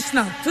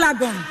International,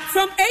 Klagon,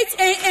 from 8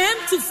 a.m.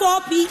 to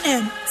 4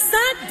 p.m.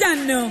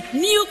 Sadano,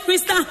 New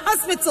Christian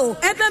Hospital,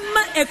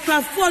 Ebema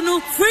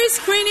Ekrafono, free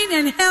screening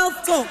and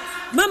health talk.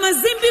 Mama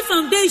Zimbi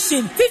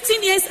Foundation,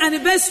 15 years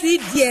anniversary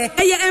year.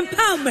 Aya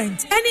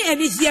empowerment.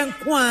 Any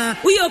yankwa.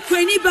 We are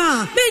Kweni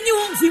Ba.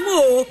 Benyu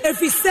Vimo.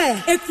 Every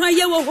say. Ekna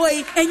Yawo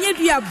Hoi.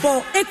 Enyedria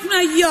Bo.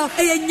 Ekna Yo.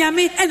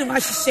 Enyame. And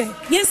Washishe.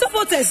 Yen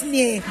supporters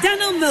near.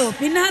 Daniel Milk.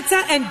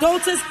 Minata and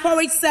Daughters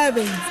Porridge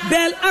Serving.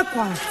 Bell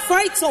Aqua.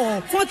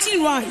 Frightor.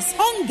 14 Rice.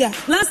 Onga.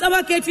 Last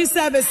Hour Catering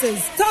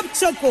Services. Top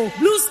Choco.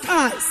 Blue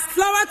Skies.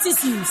 Flower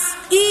Tissues.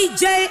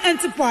 EJ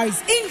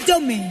Enterprise.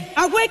 Indomie.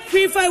 Awake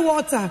Purify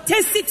Water.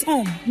 Test it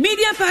home.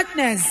 Media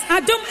partners,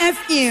 Adom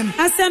FM,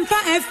 Asempa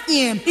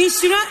FM,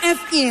 Inshira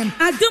FM,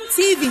 Adom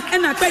TV,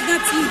 and Apega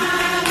TV.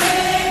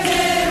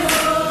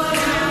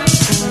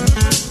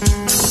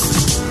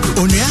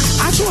 Onya,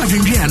 ato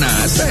adwendwana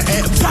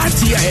say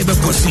party a ebe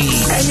kosi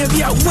enye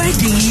bia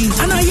wedding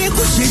and I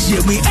go sheshe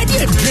me e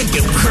dey drink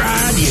and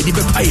cry dey be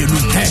pay no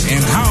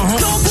and how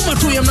no kuma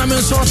to yam na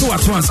men so to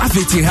at once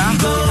afeti ha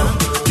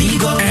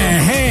bigo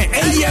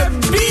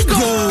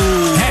bigo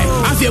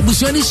afia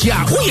busuani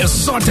hia wo ye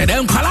sorted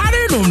and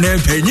kwalare no na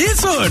panyi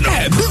so no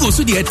bigo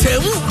so dey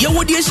temu ye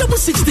wo dey shabu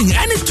 16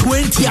 and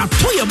 20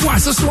 ato ye bo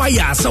aseso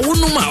aya sa wo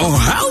no ma oh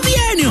how be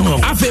any ho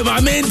afia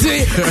ba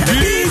mente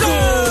bigo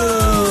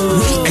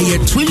a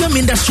Trillium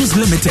Industries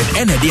Limited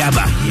and a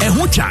diaba and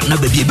hucha na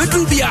baby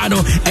bedrubiano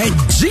and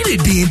Gilly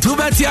to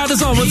Batiano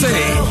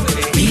say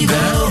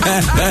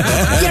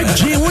yeah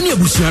Jay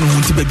Busian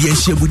want to be a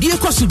Shebudia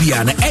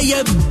Cosubiana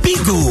a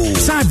bigo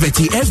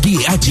Sadveti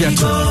FD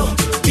Agiato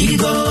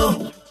bigo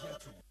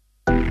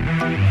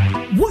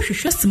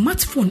Wohwehwe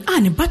smartphone a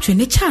ne battery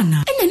ne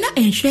chana ene na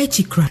enhwe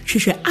chikra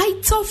hwehwe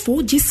itel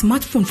 4G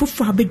smartphone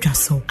for abedwa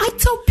so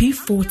itel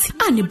P40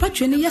 a ne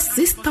battery ne ya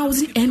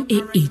 6000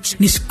 mAh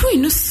ne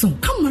screen no so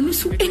camera no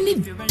so ene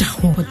da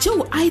ho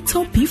jewo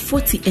itel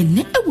P40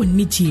 ene ewo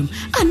ni gym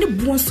a ne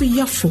buon so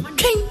yafo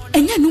twen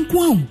enya no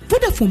nko an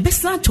Vodafone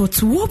besa to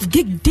 12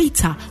 gig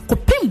data ko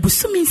pem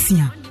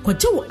busumensia ko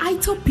jewo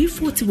itel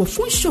P40 wo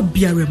phone shop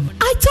biarem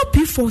itel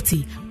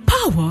P40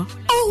 power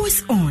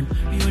always on.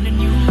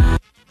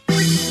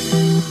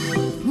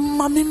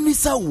 Mami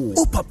misawo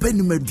o papa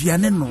ni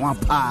meduane no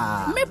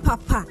apa me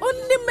papa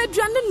onni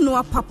meduane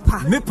no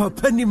papa me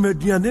papa ni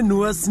meduane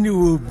no asni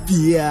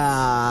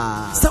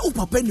obia sa o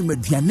papa ni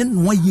meduane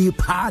no ye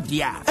pa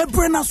dia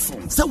ebrena so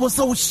sa wo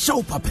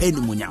show papa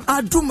ni munya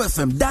Adum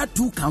FM that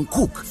too can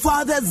cook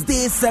Father's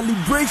Day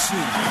celebration.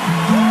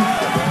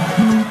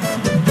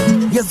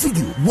 Your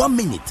video 1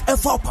 minute.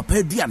 Efa papa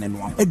aduane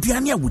no.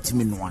 Aduane a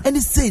wutimi no. Any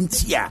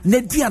sentia na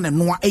aduane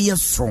no eye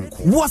strong.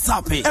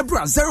 WhatsApp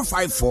ebra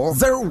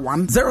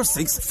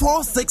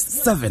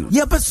 05401064667.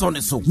 Ye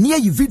person so. Near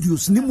you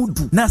videos ni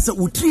mudu. Na se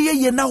utrie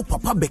ye na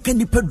papa beka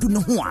ni pedu ne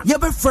ho a. Ye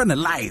be friend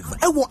live.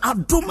 Ewo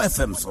Adom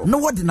FM so. No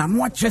word na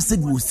no atwese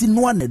wo si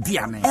no na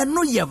aduane.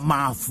 Eno ye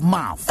maf.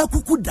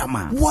 Ekuku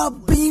dama. Wa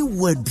bin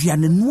wa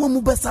aduane no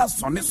mu besa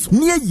so ne so.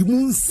 Near yi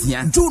mu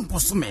nsia. June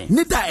posome.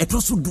 Ni da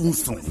etoso dun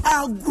so.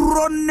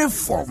 Agro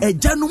form a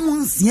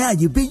janum nsia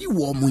ye beyi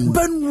wo mu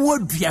ben wo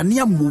aduane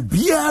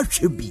amobia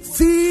hwebi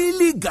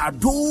fili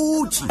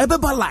gadochi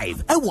ebeba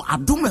live ewo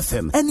Adom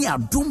FM ene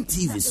Adom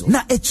TV so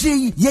na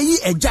echiri yeyi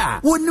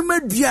eja wonim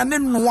aduane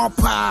no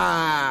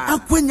pa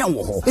akwenya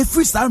wo ho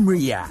efri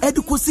samria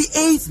edukosi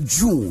 8th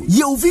June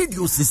ye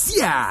video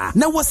sisia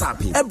na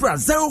WhatsApp ebra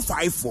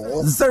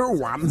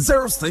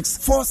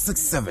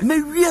 05401064667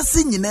 me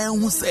wiase nyina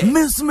hu se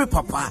mensume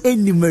papa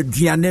enim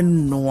aduane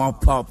no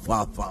pa.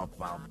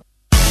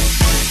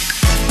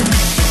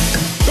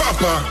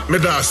 Papa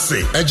Medase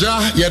Eja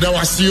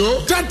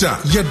Yedawasio Tata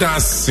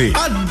Yedase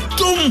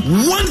Adom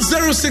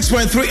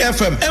 106.3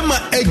 FM Emma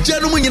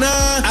Ejanum nyina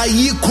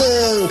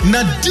ayiko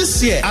na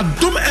this year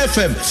Adom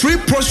FM free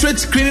prostrate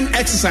screening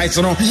exercise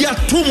no ya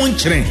to mu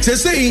nkyere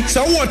say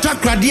sa water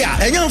krade a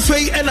enya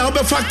fei ena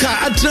obefa ka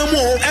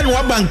atramo ena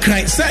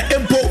wabankran say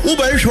empo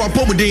ubehwe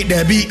apomde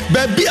dabi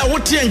baby a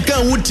wote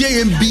nkan wote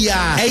yem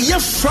bia eye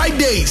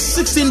Friday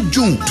 16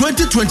 June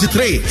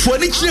 2023 for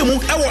ni kyere mu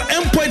ewo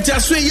endpoint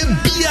aso ye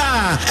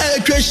bia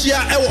Equasia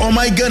oh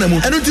my Ghana mu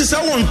enu ti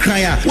sa won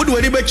kran a wo de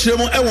wadi be kire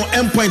mu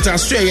endpoint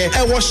asoye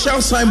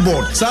shell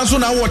signboard sanso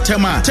na wo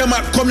tema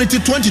community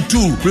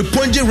 22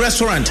 Reponji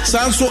restaurant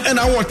sanso and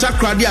our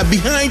takradia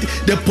behind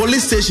the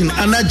police station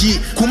Anaji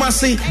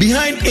Kumasi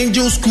behind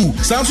Angel School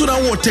sanso na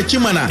wo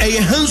techimana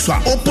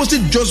hanswa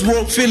opposite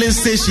Josbro filling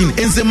station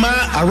in Zema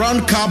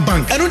around Car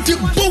Bank enu ti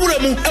bowura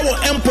mu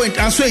endpoint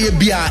asoye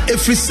bia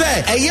every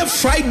say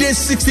Friday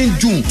 16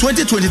 June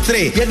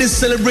 2023 ye dey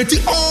celebrate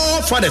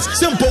all fathers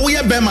simple we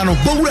bema no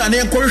bowura na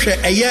enkohwe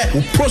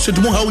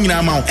prostitute mu ha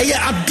nyina ma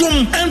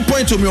Adom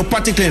endpoint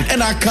homeopathic clinic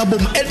and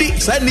akabom edi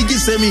sa nigi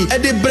semi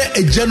edi bre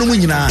ejanu mu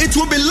nyina. It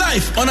will be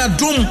live on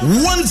Adom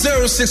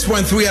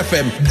 106.3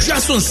 FM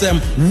just on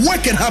some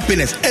work and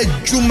happiness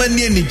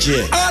ejumani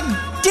nije Adom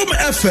Adum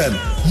FM.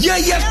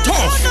 Yeah,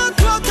 tough.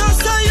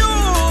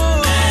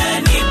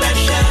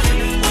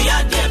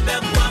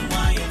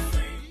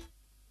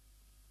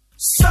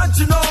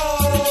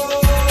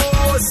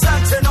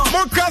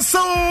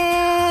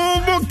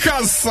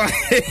 Mokasa.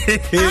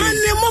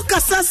 Ane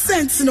Mokasa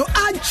sense no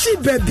achi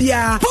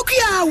bebia.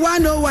 Pokia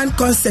 101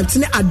 concept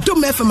ne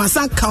Adum FM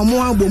asan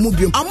kamo ambo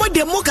mubium.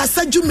 Amode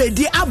Mokasa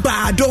jumedi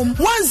aba Adum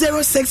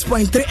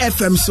 106.3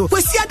 FM so.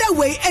 Kwesi ada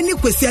way any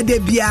kwesi ada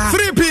bia.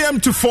 3 p.m.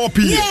 to 4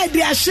 p.m. Yeah,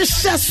 they are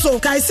shisha so.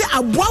 Kai se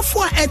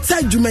aboafo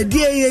eta jumedi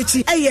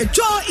echi. Eye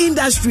Joy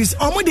Industries.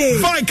 Amode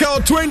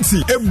Vical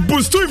 20. A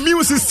boost to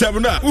immune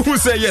system na. Who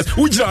say yes?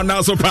 Who jira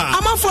na so pa.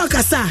 Amafo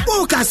kasa.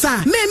 O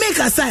kasa. Me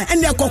kasa.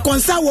 Ende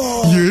kokonsa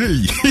wo.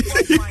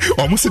 Yeah.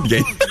 Almost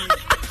again.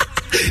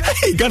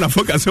 Hey, Ghana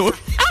focus.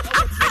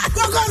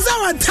 Kokonsa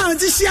wa town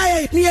ti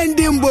share ni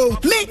endimbo.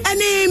 Me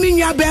ene mi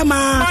nwa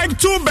bema. Mike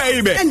 2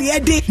 baby. Ene ye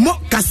de mo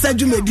kasa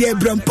jumedi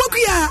ebram.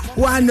 Pokuya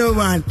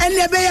 101.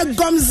 Ene be ye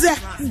gomze.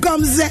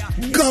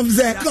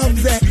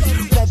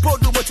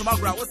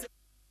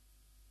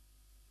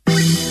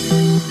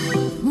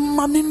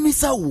 Mami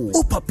misa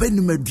o papa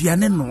ni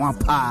meduane no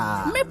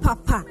apa. Me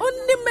papa,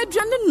 onni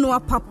meduane no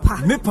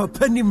papa. Me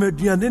papa ni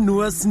meduane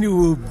no asni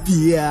wo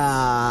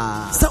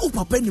bia. Sa o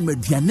papa ni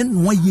meduane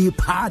no ye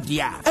pa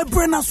dia.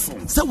 Ebrena so.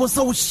 Sa wo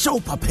show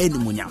papa ni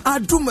munya.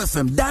 Adum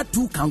FM that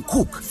too can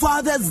cook.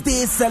 Father's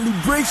Day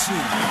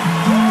celebration.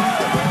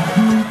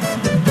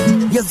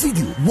 Your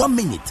video 1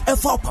 minute.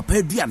 Efa papa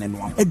aduane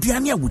no.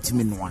 Aduane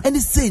awutimi no. Any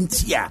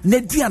sentia. Na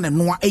aduane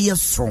no eye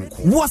strong.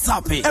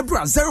 WhatsApp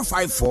Ebra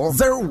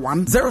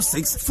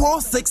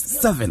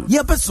 05401064667.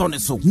 Ye person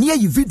so. Near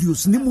you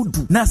videos ni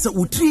mudu. Na se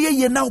utrie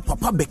ye na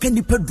papa beka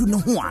nipa du ne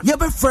ho a. Ye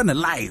be friend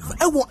live.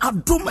 Ewo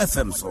Adum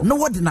FM so. No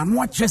word na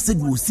no akyese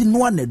wo si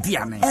no na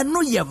aduane.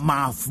 Eno ye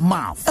mouth.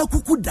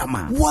 Ekuku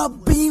dama. Wa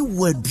bin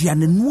wa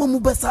aduane no mu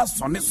besa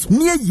so ne so.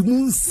 Near you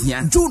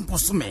munsia. June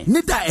posome.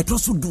 Ne da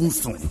etoso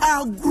dunso.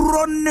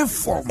 Agro ne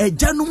form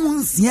ejanum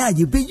nsia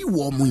ye beyi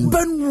wo mu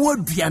ben wo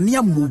aduane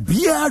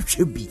amobia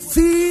hwebi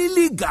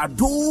fili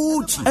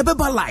gadochi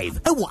ebeba live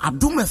ewo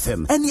Adum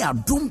FM eni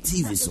Adum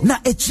TV so na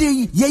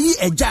echiri yeyi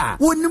eja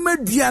wonim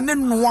aduane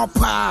no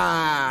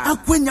pa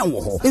akwanya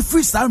wo ho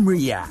efri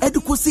samria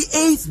edukosi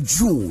 8th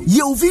June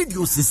ye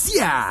video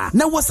sisia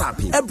na WhatsApp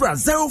ebra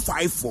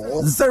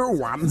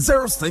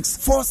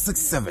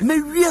 05401064667 na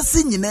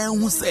wiase nyina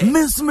hu se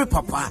mensume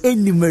papa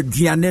eni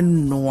aduane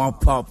no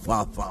pa.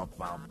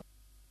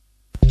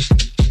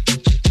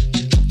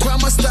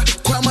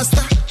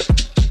 Kwamasta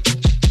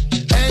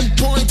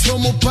Endpoint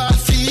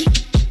homopathy.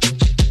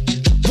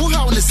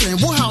 How on the same?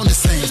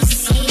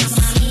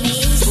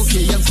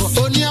 Okay, yanko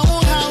onia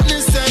how on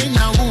the same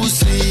now we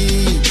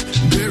see.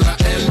 Bera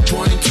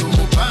endpoint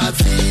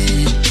homopathy.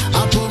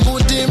 Apo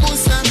mude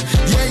musan.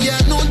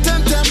 Yeah, no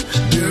temtem.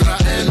 Bera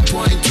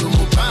endpoint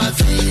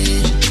homopathy.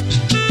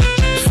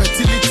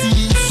 Fertility,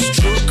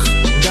 stroke,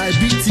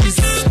 diabetes.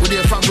 What the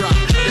fabra?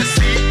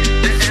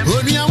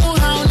 Onia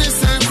how on the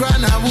same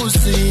crown I will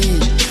see.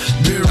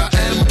 Bera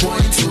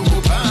endpoint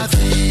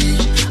homopathy.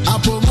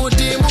 Apo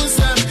mude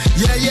musan.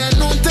 Yeah,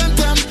 no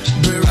temtem.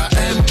 Bera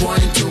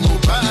endpoint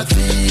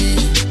homopathy.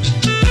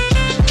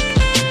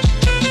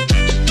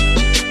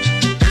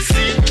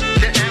 See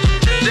the M,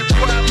 the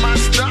choir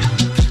master.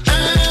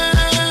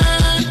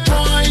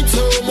 Endpoint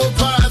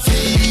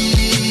homopathy.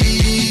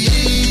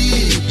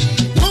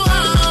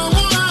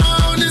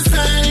 Wow, the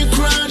same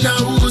crown I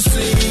will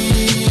see.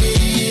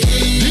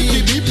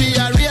 BP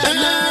area.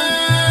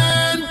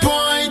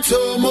 Endpoint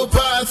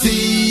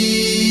homopathy.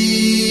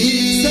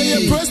 Say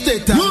your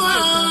prostate.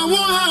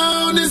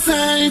 Wow, the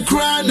same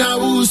crown I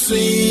will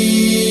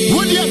see.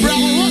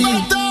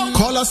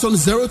 Call us on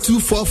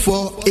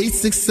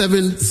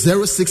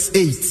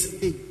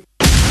 0244-867-068.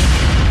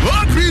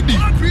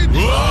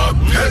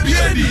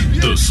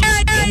 This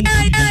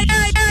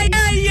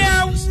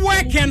is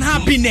work and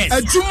happiness.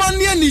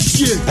 Adumania ni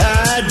shie.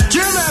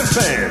 Jim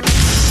FM.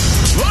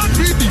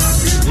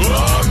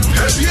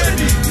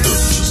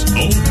 This is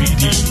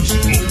OPD.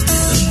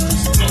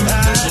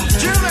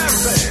 Jim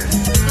FM.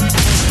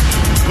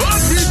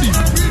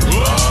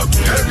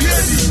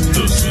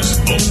 This is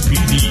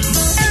OPD.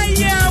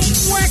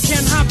 Work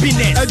and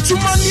happiness.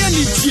 Adumania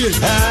ni shie.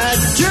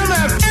 Jim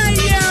FM.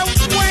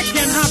 Work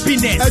and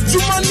happiness.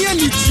 Adumania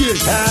ni shie.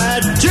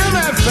 Jim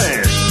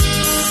FM.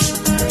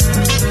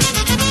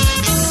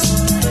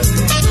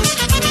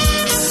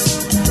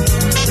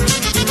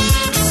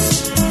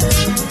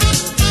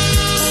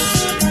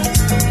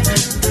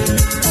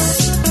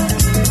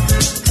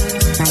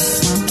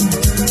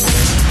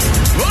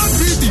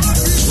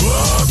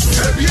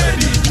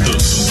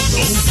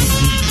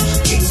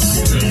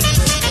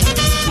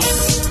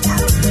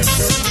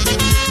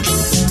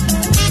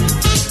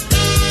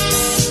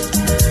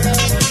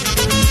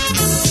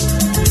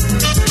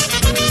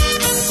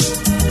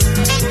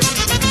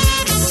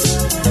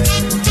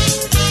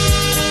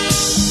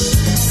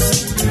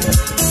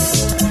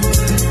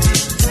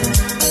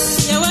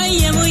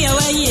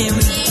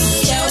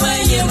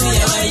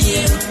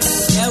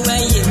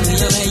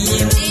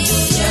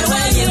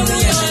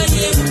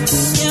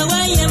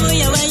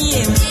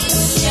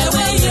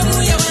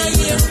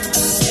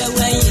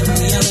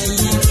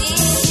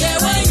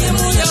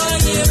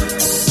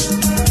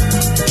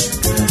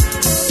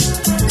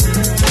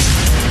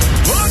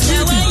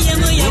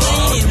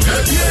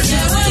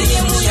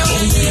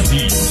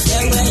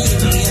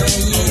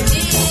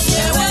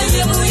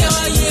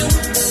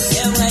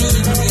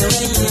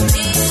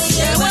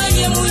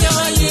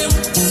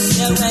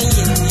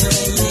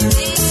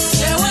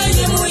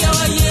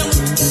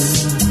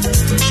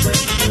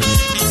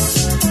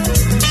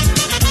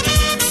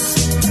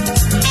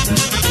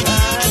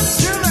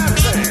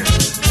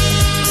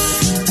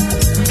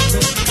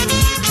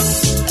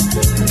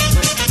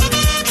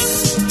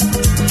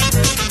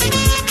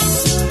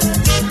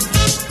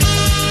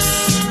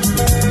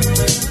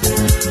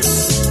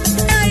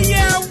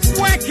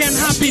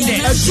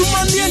 happiness.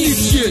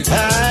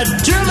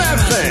 Jim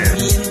FM.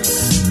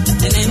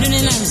 And I know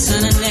an answer,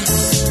 and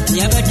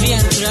Yabati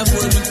and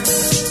Trapobi.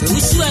 We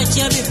saw a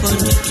chubby point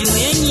to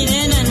any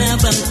and an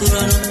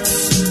abancuron.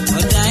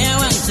 Or Dia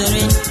was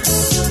sorry,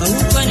 but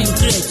we can't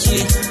encourage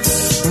you.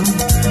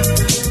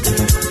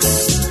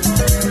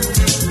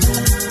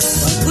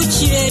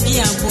 Gucci ready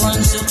at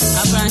once,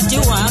 a branch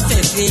of a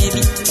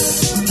baby.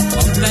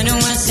 Open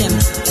was him,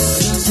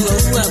 so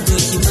who are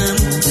Gucci man.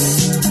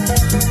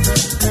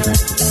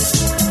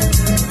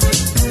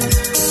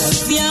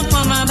 Fear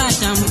for my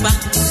batampa.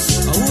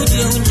 Would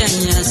you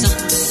Tanyasa?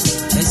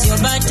 As your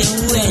button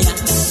wear,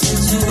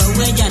 and so a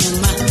wagon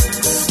man.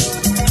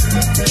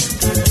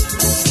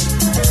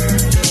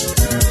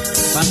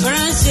 Papa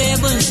say,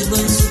 Bunsu,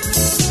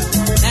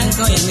 and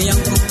call me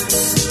uncle.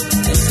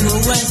 As you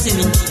were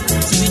saying,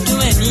 to be to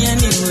any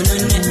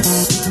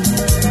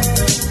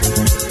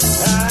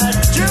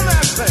Jim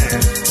FM.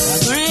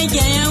 Papa,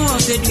 I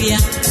want to be a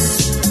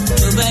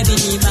baby.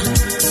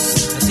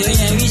 So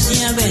I wish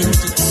you a bench.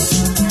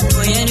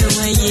 For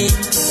anyway,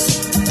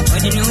 what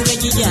do you know?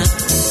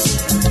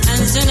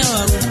 And so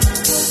now,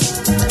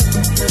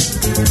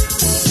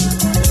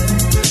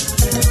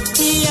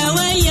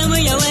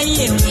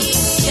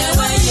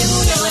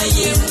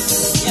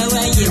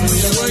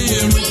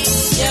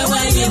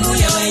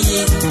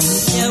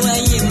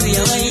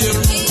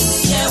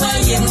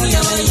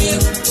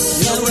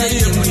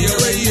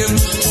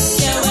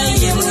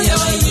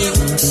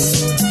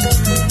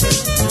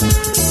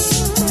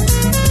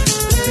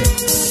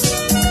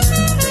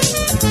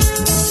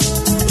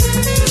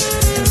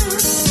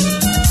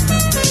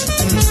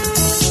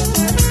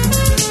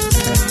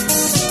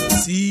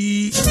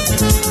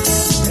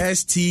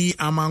 ST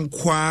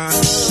Amankwa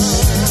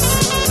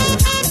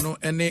no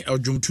ene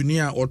adwumtuni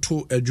a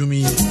oto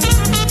adwumi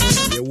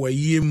ye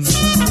wayem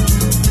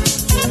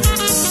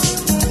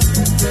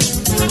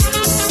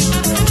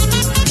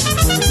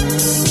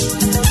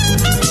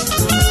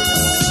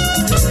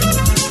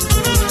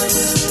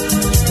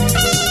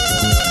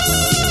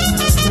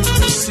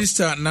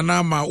Sister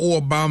Nanama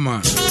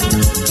Obama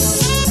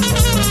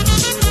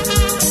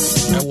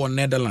ewo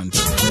Netherlands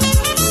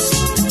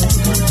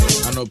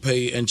no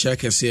pay and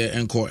check us here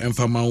and call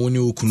Enfama Wuni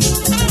Ukunu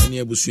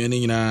near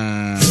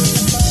Busuanina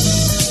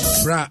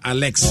Bra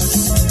Alex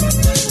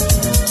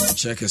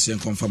check us here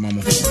and confirm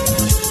Mamo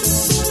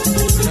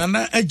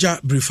Nana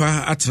Eja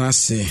Brifa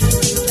Atnase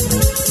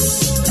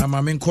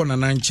Amamin Kona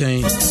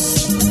Nanchain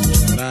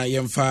Na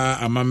Yemfa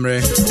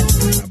Amamre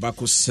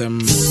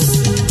Abakusem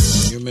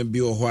you may be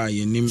a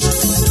Hawaii Nim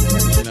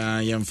Na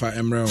Yemfa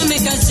Emre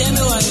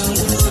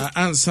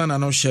Ansana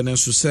no Shannon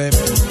Suseb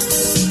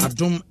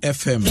Adom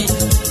FM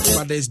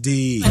Father's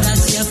Day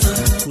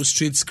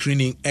Street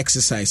screening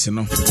exercise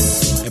no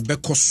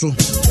Ebekoso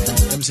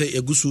them say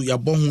Egusu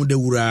Yabon de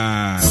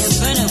Wura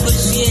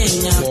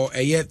for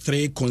a year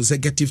 3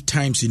 consecutive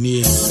times in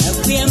here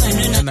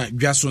and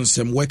Jason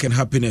some work and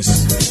happiness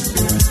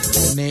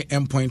ne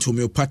endpoint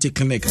homeopathic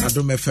clinic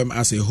Adom FM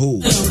as a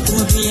whole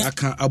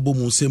aka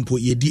abomu simple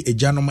yedi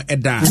ejanom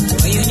eda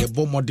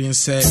ebo modern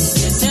say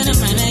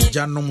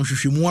ejanom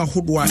hwehwemu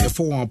ahodo a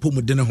efo won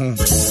apomudene ho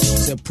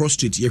say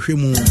prostate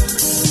yehwemu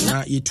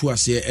na yetu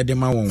ase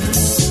edema won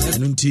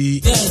enu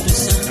nti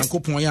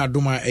yankopon ya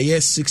adom a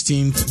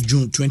 16th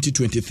June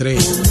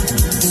 2023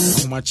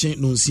 komache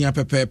no nsia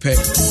pepepe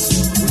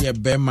ye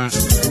bema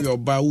ye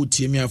oba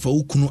utiemi afa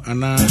ukunu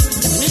ana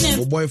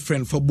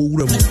boyfriend fa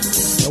bowura mu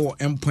ewo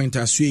endpoint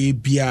asue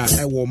bia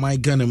ewo my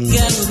Ghana mu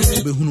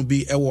obehunu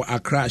bi ewo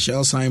Accra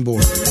Shell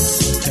signboard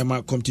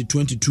tema committee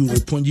 22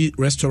 Oponji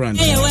restaurant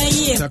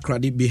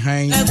Takradi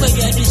behind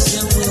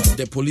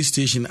the police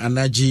station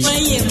Anaji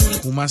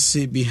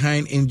Kumasi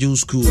behind Angel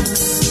School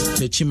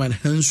Techiman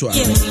Henswa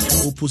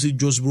opposite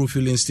Josbro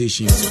filling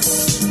station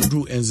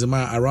Drew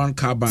Enzema around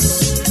Kaban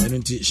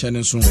Enunti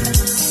Shanenson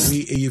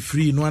we a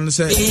free no one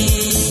say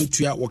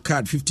to your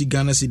card 50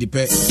 Ghana cedi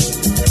pe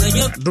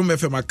Adom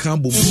FM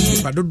akambo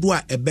padodo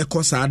a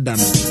ebeko sa ada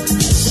no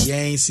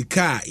yen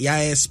sika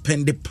ya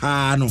spend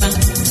pa no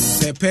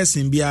per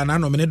person bia na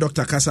no me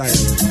Dr. Kasai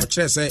o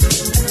kire say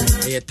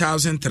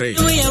 1003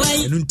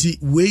 enunti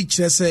we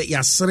kire say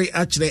ya sere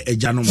a kire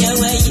ajanom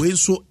we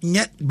so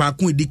nye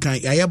baako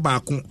edikan ya ye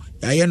baako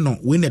ya ye no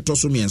we neto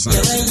so miensa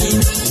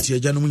ti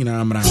ajanom nyina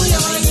amra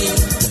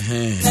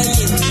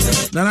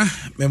nana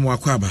memo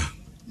akwaba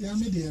ya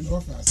me de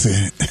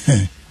offer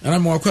ana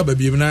mo akwa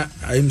babiem na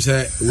ayim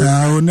se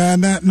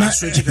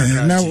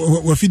na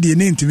wafidie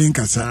ne ntimi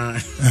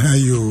nkasa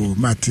ayo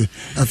mate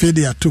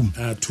afede atum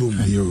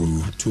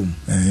ayo atum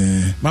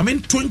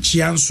mamen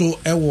tonchia nso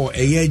ewo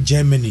eye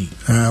Germany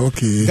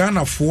okay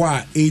Ghana fo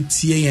a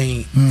etie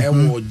yen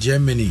ewo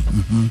Germany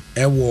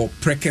ewo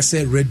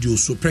Prekese radio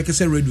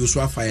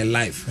so afa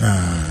live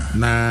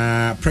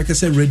na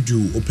Prekese radio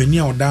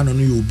openia odano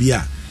no yobi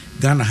a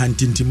Ghana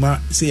hantintima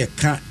say ya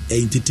ka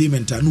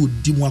entertainment anu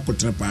di mu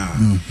akotra pa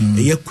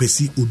eye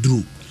kwesi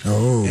oduru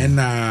and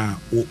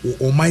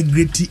o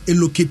migrate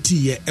elocate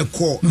ye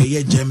eko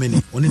eye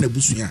Germany oni na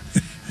busua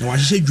na wa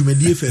hye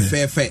dwumadie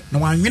fefefe na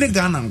wa nwene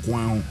Ghana nko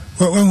aho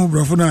One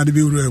brofo na de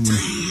be wura mu.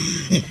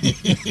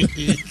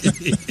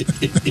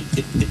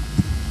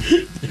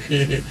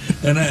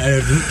 And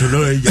I to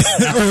know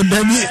oh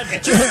Dami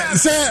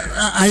say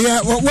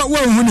aya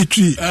what hu ni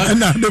twi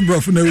na de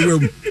brofo na wura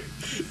mu.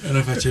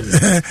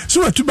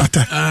 So what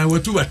bata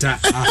what bata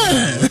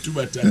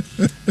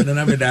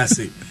na be da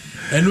say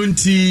enu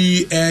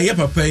nti ye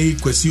papa yi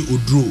Kwasi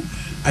Oduro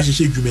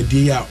ahyehyɛ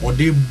dwumadi a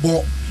ode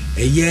bɔ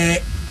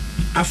eye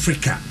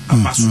Africa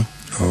abaso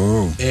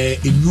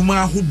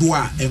enyuma ahodo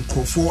a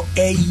enkrofo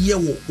eye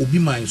wo obi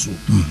man so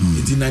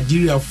nti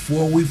Nigeria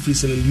fo we free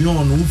Sierra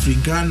Leone we free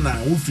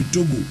Ghana we free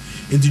Togo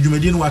nti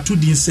dwumadi no wato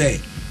din say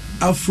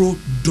Afro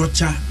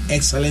Dutcher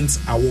Excellence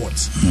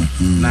Awards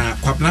na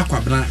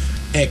kwabna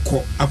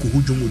eko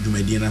akohudwum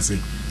dwumadi na say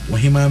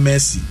Wahima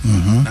Mercy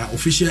na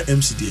official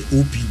MC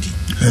OPD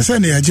say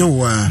na yaje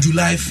wa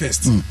July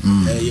 1st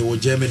ye wo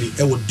Germany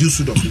e wo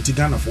Düsseldorf nti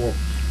Ghana for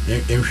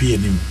enhwe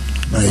anim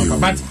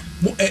but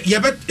ye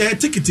bet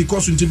ticket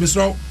cost nti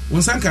mesro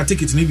won sanka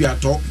ticket ne bi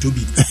ato to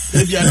bi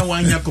e bia na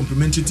wan ya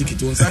complimentary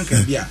ticket won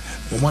sanka bia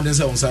o mo den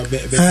say won sa be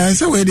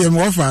say we dey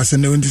mo offer say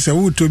nti say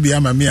wo to bi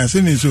ama me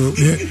ase me so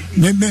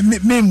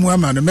me mu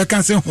ama no me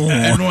ka say ho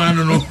no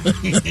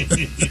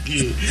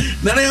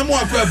na ya mo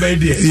akwa ba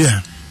dey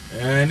yeah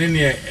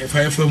nene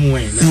fa mu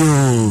wen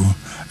yo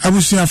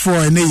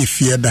abusuafo na ye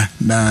fieda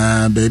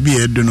na baby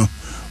edu no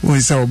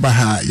won say oba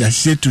ha ya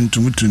hye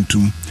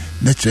tuntum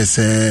na kire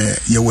say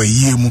ye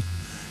wayie mu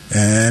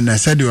na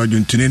sade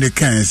odwuntune ne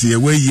kan say ye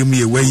wayie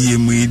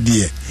mu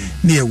die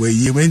ne ye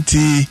wayie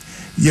nti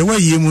ye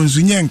wayie mu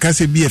nzu nye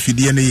nkase bi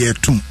afidie ne ye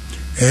tum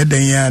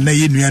dan ya na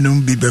ye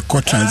nuanom bi be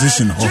co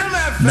transition ho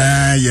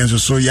na ye nso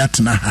so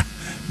yatna ha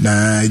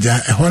na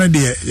ja ehore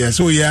de ye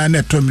so ya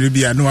na tomre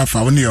bi anu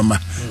afa wo ne yoma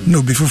na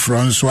obi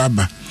foforo nso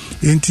aba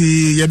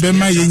enti ye be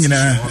ma ye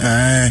nyina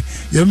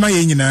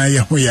ye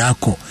ho ya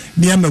akọ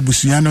ni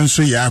amabusua no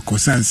nso ya akọ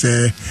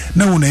sanse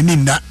na wona ni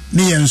nna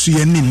ni ye nso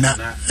ye ni nna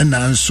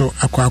na nso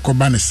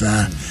akọ ne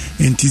saa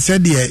enti se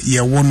de ye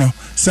wo no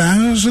saa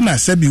nso na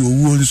sabi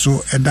owu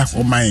nso eda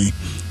homan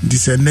enti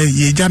se na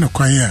ye gya no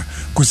kwan a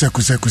kuse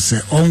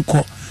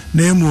onko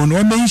na emu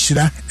no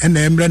menhira na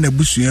emra na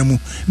busua mu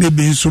na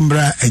be nso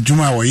mra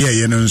adwuma a woye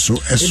ye no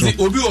nso eso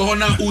obi wo ho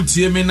na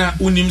utie me na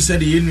unim se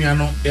de yenua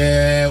no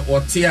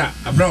ote a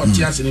abra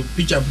ote ase ne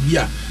picture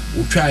bia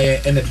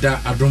otwaye ene da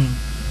adom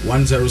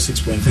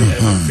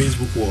 106.3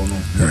 Facebook wo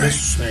no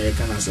best na ye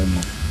kana asem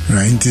no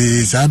right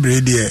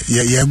sabre de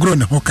ye gro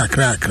ne ho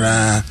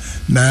kakra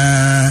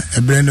na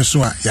ebre no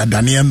so a ya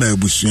dane ama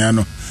abusua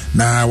no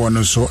na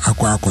wono so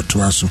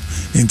akwakotoa so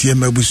enti e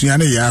mabusua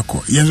ne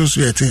yakọ yenso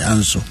so yete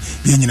anso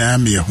ye nyina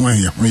me ho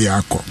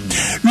yakọ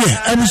we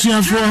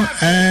abusua fo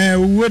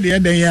wo de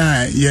eden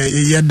ya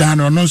ye dan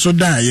no so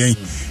dan ye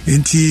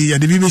enti ya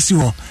de bibesi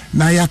ho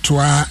na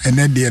yatoa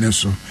ene de ne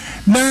so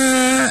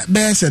na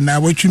bese na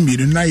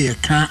watwumiru na ye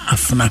ka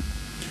afna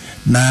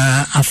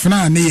na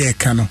afna ne ye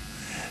ka no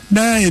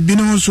na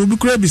ebinu so bi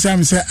kura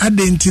bisam se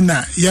adenti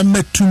na ya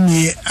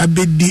matumi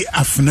abedi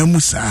afna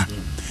musa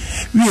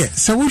we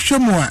se wo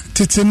hwemu a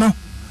tete no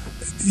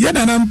ye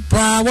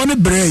nanampa woni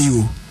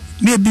breyo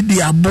na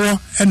ebidi abo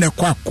ene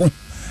kwako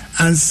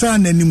ansa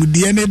na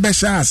nimude ne be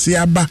sha ase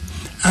aba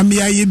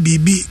amia ye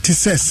bibi te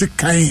se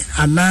sekan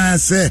ana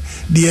se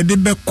de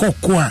be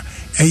kokko a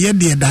eye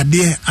de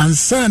dade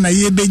ansa na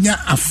ye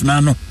benya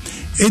afna no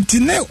enti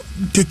ne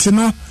tete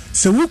no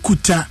se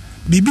wukuta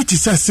bibi te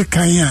se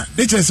sekan a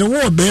ne che se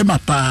wo be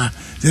mapa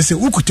se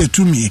wukuta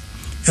tumi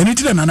eni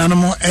tira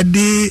nananom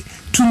ede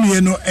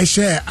tumie no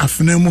ehye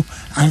afna mu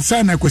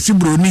ansa na Kwasi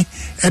Broni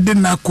ede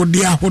na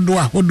kode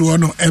ahodo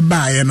no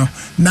ebaaye no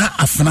na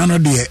afna no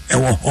de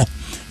ewo ho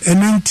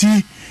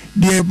enunti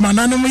de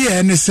mananom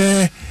ye ne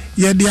se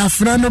ye de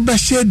afna no be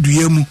hye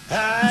dua mu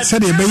se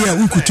de be ye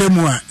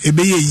ukutemu a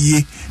ebe ye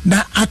yie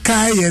na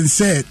aka ye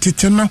nse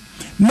tete no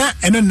na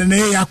ene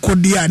ne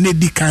yakode a na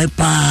di kan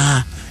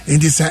pa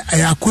enti se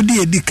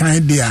yakode e di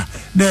kan de a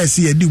na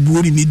se ye di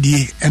buori ni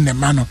die ene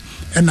ma no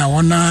ena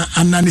wona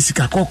anani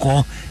sika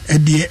kokko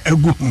ede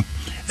agu hu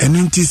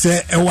enunti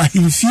se ewa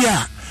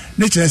himfia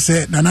ne kire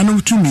se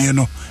nananom tumie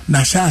no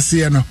na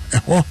hyase no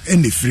eho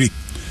ene free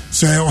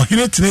so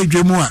ohene tena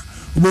dwemu a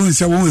obo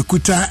se won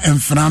ekuta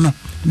emfra no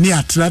ni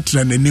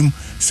atratra nanim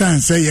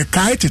sanse ye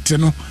kai tete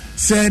no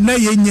se na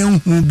ye nya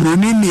hu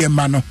broni ne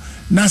ma no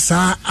na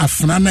sa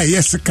afna na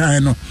yes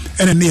kan no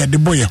ene ne ye de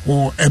boye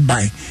ho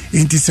ebai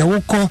enti se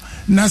wokọ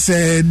na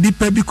se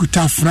dipa bi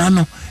kuta afna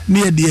no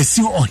ne de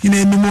esi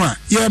ohene nimu a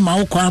ye ma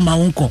wokọ ama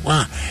wonko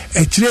a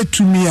ekire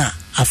tumi a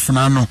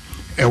afna no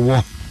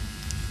ewo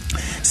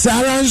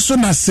sara nso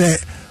na se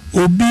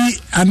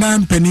obi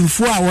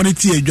anampanimfo a woni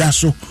ti adwa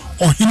so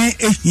ohene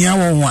ehia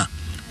won a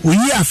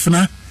oyi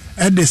afna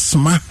ede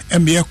sma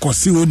eme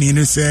ekosi oni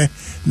no se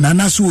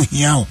nana so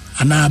ohia o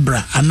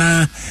anabra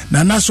ana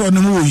nana so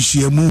no wo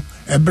hyiamu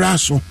ebra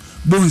so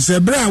bonse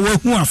bra wa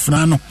hu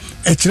afna no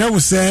ekire wo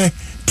se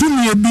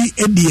tumie bi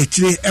edi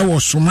ekire ewo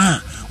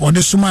soma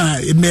ode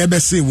soma eme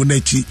ebese wo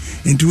nachi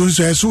nti wo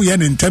so ye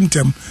ne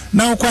ntemtem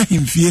na okwa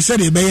himfie se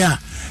de be ya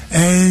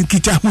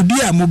kita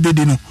hudi a mo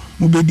bedi no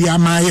mubedi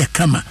amaye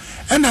kama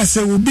ena se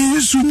obi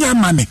nsu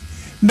nyamane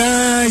na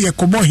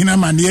yekobo hina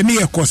mane ne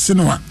yekose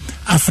no a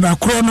afna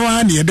kro no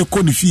a ne yede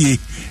ko ne fie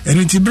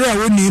enu tibra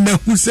woni na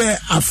hu se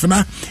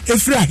afna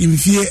efra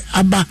himfie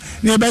aba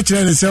ne be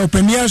kire ne se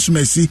opani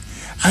asumasi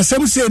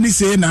asem se ni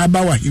se na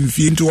aba wa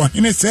himfie nti wo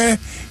hene se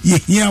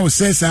yehia wo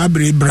se sa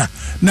abrebra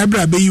na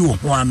bra be yi wo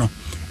ho ano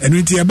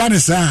enu ti eba ne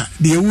sa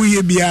de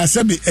wuye bia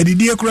sabe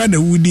edidie kura na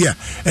wudi a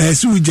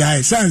se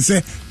ujai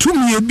sanse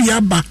tumie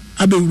bia ba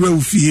abewura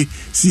ofie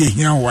si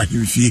ehia wo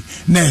himfie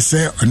na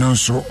ese ono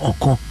so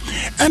okọ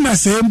ena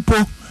se mpo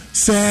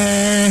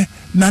se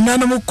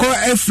nananom ko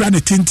efra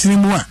de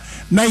tintinimu a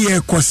na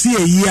ye kwose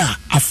eyi a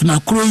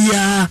afnakoro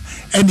ya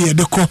ene ye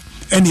de ko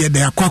ene ye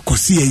de akwa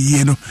kwose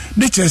eyi no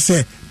de kire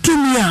se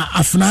tumi a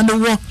afna ne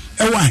wo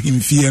ewa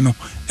ahimfie no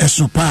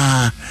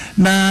esopa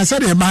na se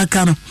de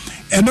maka no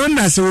eno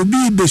na se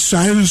obi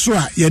besuaye nso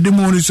a ye de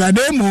mu no so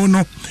de mu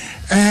no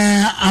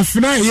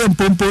afna ye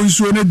mpompo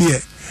nso no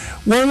de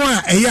won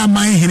a eye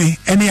aman hene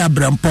ene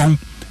abrampon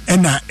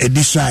ena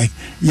edisai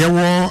ye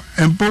wo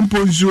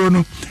mpompo nso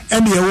no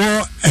ene ye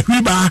wo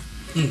ahwiba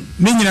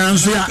ni nyina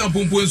nso ya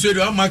kampompo nso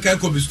do amaka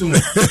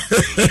Cobblestone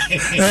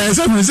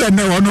so me say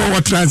na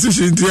wo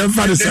transition to your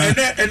father side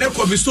and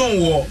Cobblestone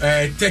wo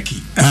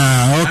Turkey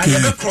okay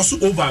and cross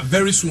over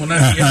very soon na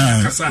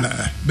ya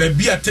kasa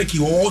be a Turkey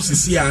wo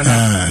sisi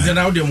ana then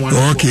now dem one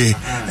okay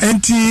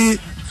enti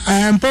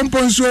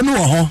mpompo nso no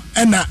wo ho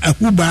na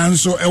ahuba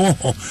nso ewo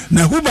ho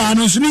na ahuba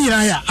no nso ni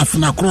nyina ya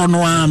afna kro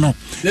no ano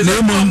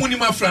na mo ni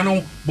mafra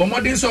no bo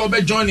modern so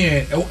be join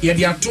ye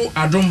de ato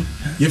adom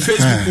ye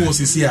Facebook wo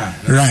sisi a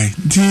right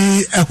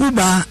di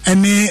ahuba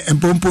ene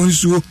mpompo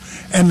nso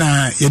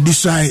na ye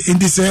disai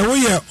enti se wo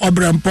ye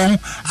obrampon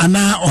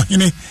ana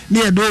ohene ne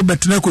ye do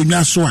betena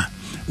konwa so a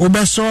wo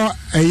beso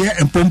eye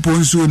mpompo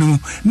nso no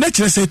na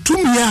kire se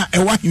tumia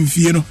ewa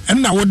himfie no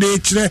na wo de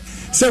kire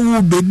se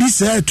wo bedi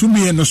se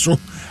tumie no so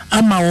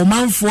ama wo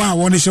manfo a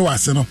won hye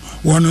wase no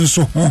won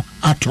nso ho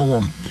ato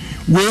won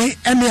we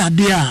ene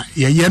ade a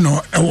ye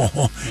no ewo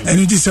ho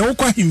eni ti se wo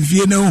kwa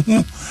himfie na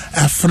hu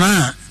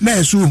afra na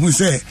esu hu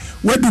se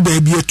wadu ba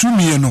bia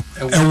tumie no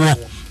ewo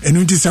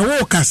eni ti se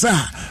wo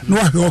kasa no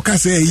wa ho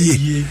kasa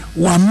yie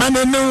wa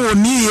mane no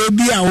oni ye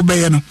bia wo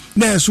be no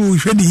na esu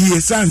hwedi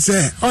yie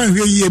sanse o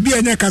hwe yie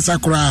bia nya kasa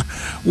kura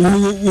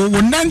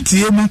wo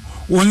nantie mu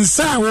won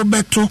sa wo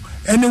beto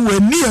eni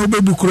wani a wo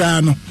bebu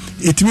kura no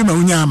etimi ma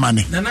unya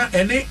amane nana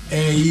ene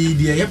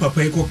de ye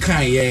papa ko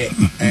kan ye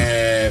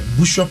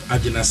Bishop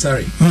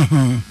Ajenasare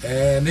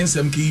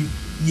nensem ki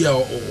ya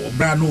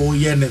bra no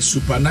ye ne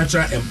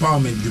supernatural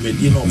empowerment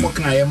dwumedi no ko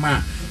kan ye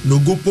ma no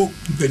gopo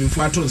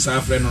penifo ato nsa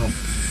afre no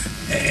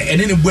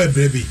ene ne bo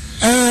ebrebi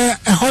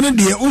hono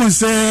de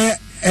unse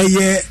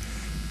eye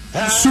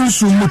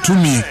sunsu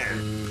mutumi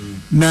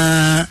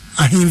na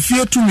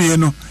ahimfie tumi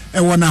no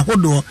wona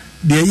hodo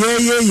de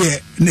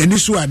ye nani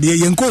so ade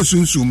ye nko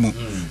sunsu mu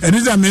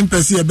eniza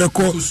mempese ye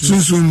beko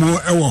sunsu mu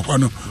ewo ho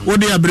no wo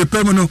de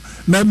abrepam no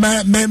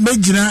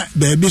megina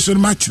da bi so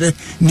ma kire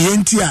ne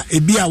enti a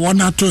ebi a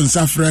wona to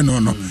nsafre no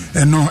no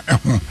eno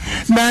eho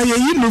na ye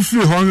yi no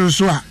free ho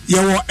so a ye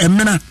wo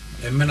emena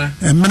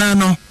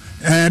no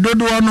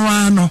dodo no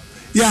ano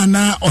ya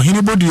na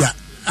ohene bodua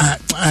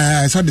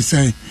so de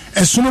say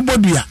esono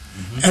bodua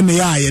ene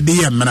ya ye de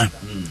ye emena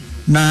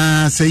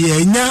na se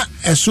ye nya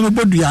esono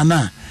bodua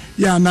na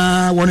ya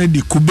na wone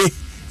di kube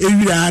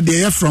ewira de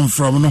ye from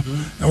no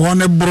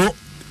wone bro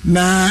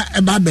na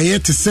eba be ye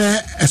te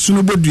se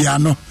esono bodua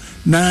no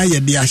na ye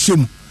de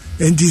ahyem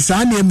enti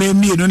sa na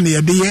ememi no na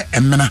ye de ye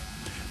emena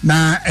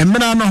na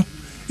emena no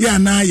ya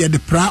na ye de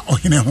pra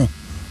ohene ho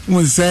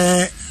won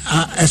se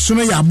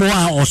esono ya bo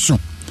a oso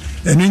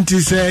enu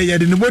enti se ye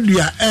de ne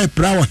bodua e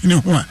pra ohene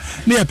ho a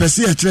na ye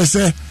pese ye kire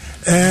se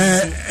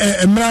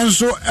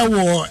emranso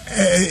ewo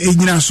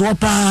enyina so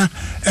pa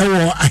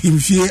ewo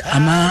ahimfie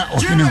ama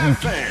ohene ho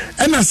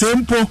ena se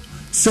mpo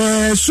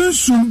se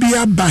sunsun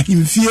bia ba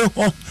himfie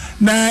ho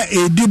na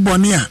edi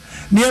bone a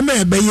ne ema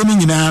ebeye ni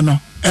nyina no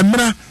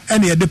emra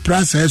ene ye de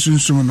prasa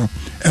sunsun no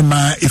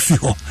ema efi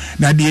ho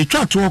na de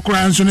etwato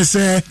okra nso ne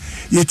se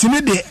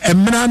yetimi de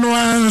emra no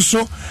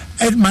anso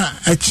ema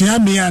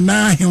achiame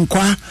ana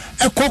henkwa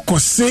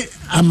ekokose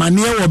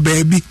amane wo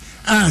baabi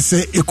a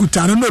se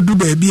ekutano no du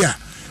baabi a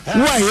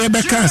wa ye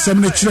beka asem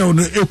ne kire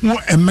no ehu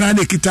emra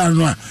ne kitano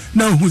no a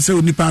na hu se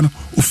onipa no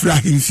ofra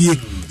himfie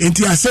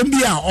enti asem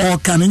bi a o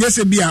kan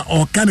nyese bi a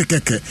o kan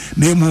keke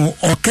na emu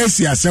o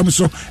kasi asem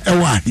so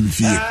ewa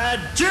himfie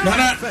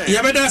nana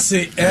ye beda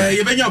se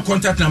ye benya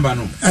contact number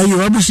no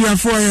ayo abusia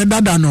for ye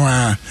dada no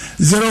a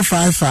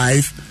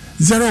 055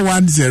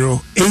 010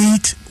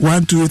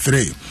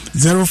 8123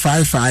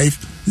 055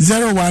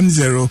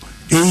 010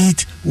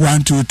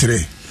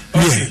 8123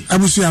 yeah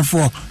abusia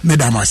for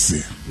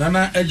medamase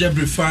nana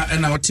ejebrifa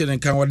na wote ne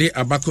kan wode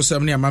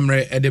abakosam ne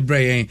amamre ede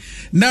breyen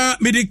na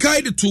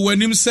medikai de to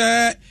wanim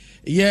se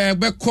ye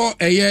beko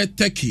eye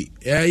Turkey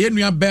ye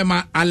nua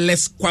bema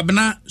Alex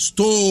Kwabena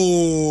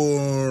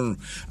Store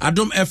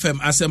Adom FM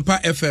Asempa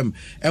FM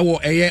ewo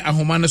eye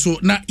ahoma ne so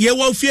na ye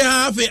wa fie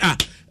ha fe a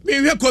me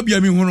hwe ko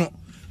bia mi hu no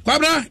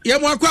Kwabena ye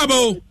mo akwa ba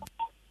o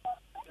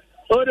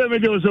Oh, let me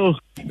do so.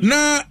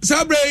 Na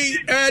Sabre,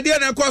 dear,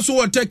 na kwaso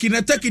wa Turkey,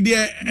 na Turkey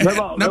dear,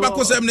 na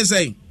bako sem ne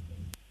say.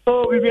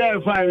 Oh, we be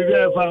fine, we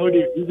be fine.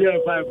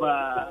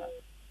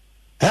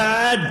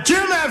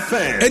 Jim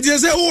FM. And you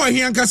say, oh,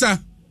 here Ankasa.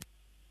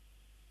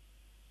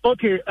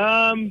 Okay,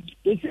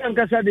 you see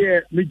Ankasa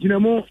there,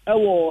 Mijinamu,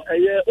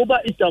 over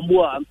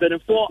Istanbul, and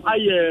 24,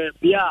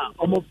 Bia,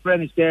 almost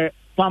friends there,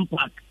 Farm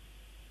Park.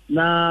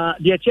 Na,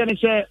 the Chinese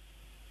say,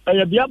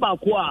 Bia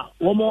Bakwa,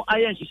 one more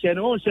iron, she said,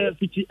 oh, say,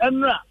 Fiti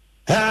Emra.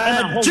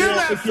 Jim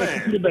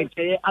FM.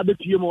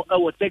 Abetimo,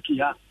 our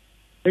Tekia.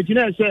 And you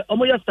know, say,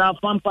 Omoya Star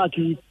Farm Park.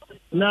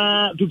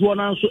 Na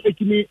tutuona so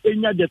ekimi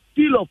enya the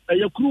feel of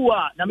crew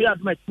na me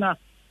admit na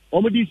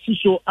omudi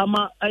sisho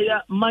ama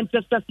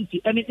Manchester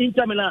City any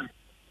Inter Milan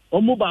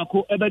omu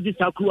baako ebedi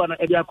sakru na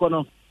edi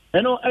akono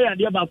eno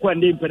de baako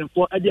ande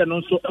mpenfo edi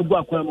no so egu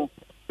akwan mu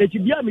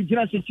etibia me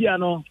gina city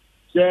ano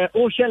se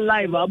ocean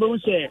live abon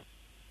se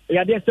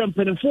de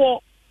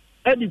mpenfo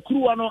edi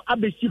crew no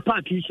abesi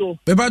park so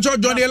Papa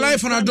John the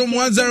live on Adom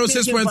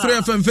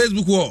 106.3 FM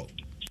Facebook wall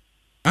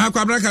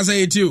akwabra kasa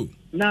yetiu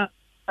na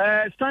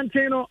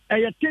Santino,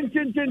 tin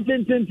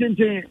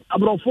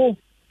abrofo,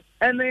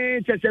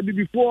 ene chese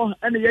before,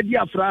 ene yedi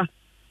afra,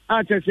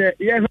 chese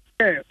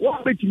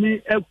what bet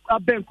me a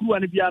ben crew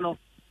and piano.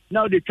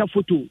 Now they take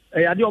photo.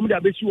 I do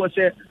omda besi was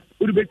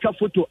would be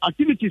photo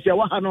activities ya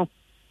wahano,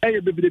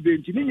 baby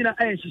bench, Nina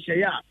and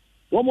Shishaya.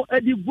 One more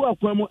Eddie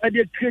Guaquamo,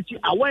 Eddie creative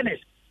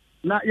awareness.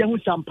 Na Yahu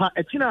Sampa,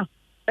 a tina,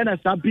 and a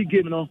sub big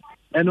game no,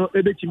 and no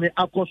ebetime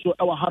akoso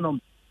our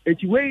hanum.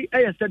 It's way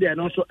I study and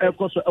also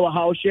akoso our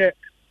house share.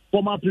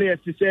 Former players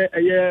to say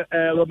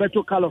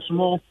Roberto Carlos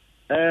Mo,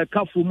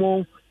 Cafu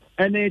Mo,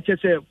 and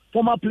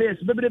former players,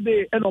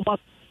 baby, and Omar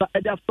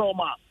Edia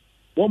Forma.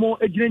 One more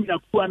again,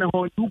 and a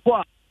home,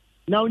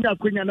 now you're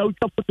queen and out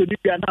of the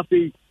Libya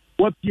Nafi,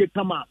 what you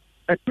come up.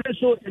 A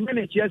special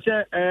minute, yes,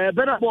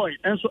 better boy,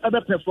 and so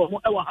other perform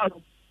our house.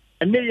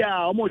 And they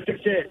are almost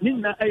say,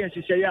 Nina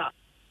Ayashaya,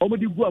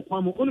 Omodi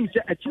Guaquamo, only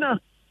say a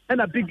China and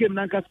a big game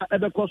Nankasa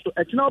ever cost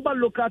a China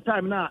local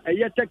time now, a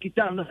year take it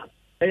down.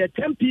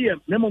 10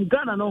 p.m. Nemom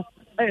Ghana no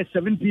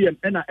 7 p.m.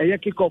 and a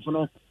kick off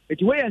no.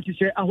 It's way as you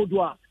say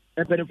Ahodwa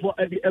and for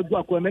every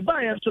Eguako and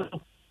buy so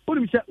what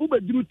do we say Uber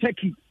drew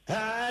techie.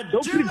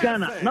 Don't free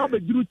Ghana now be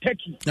drew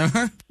techie.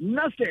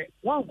 Nase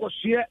one was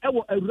here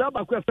a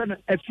rubber question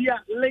a fear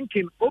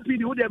linking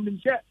OPD would have been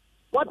said.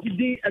 What did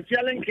the a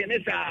fear linking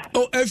is a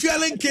fear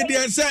linking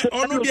they said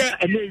on there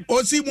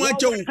or see one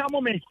come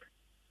on me.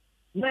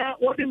 Now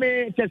what do you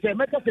mean to say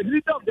make us a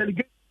leader of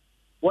delegate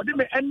what do you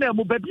mean and then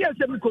Mubabi and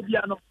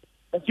Semicobiano.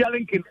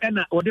 Lincoln and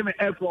or them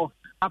airport,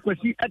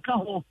 Aquasi,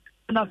 Eka,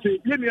 and I say,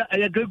 Limia,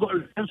 a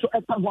Gregor, and so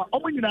Eka,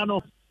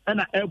 Ominano, and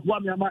I have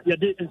one Yama, your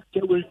day and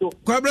so.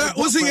 Cobra,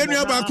 what's the end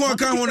of our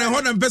account on a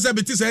Honda and Pesa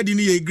Betis head in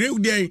a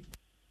great day?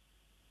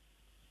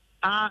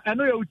 I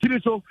know you're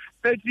so.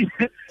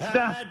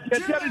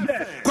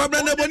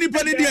 Cobra, nobody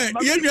put it there.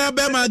 You have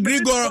Bama,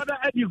 Gregor.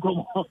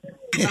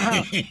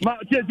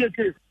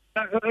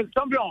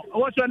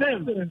 What's your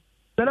name?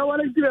 Then I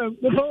want to do.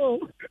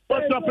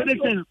 What's your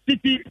prediction?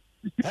 City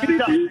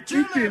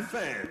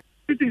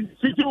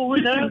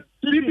winner.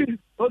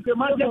 Okay,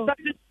 Manchester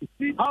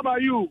City. How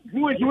about you?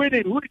 Who is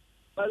winning?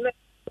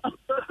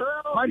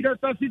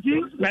 Manchester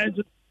City.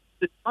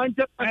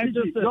 Manchester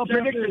City. Your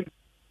prediction.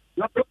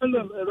 I'm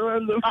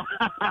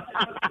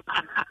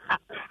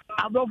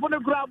not going to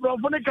grab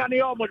from the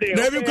canny over there.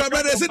 David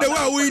Cobra, they said the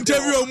one we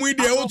interview with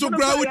the also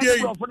crowd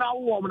day.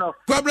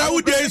 Cobra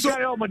would day so.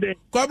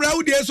 Cobra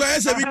would day so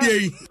as every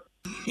day.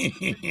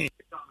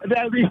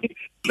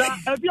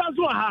 If you are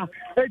so,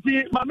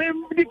 my main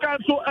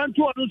so and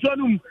two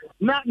on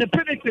not the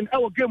prediction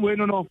our game we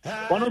no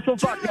one also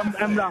far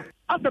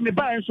after me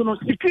buy so no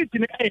secret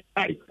in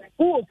AI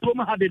who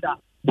come had that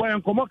boy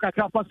and come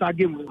kaka pass our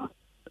game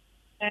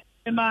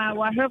ma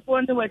wa have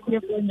one we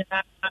here for me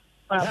that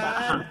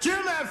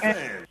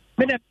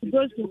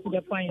goes to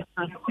the point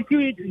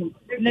security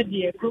na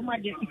the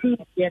chroma the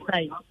security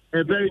time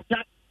very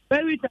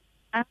tight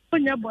I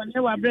put your bonne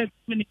wa break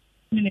minute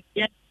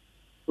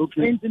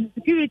okay. And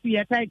security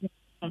attack.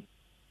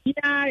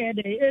 Yeah,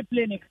 the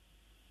airplane.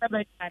 I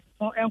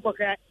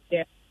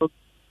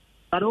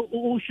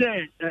don't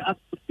share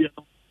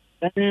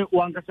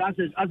one as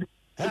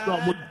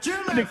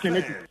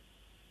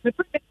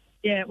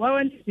yeah,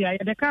 well,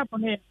 the car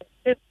from here.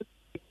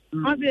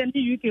 I'll be in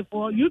the UK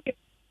for UK.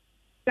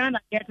 Ghana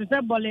get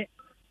a bullet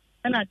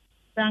and a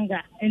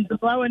tanga and the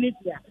power in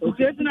India.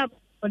 Okay, up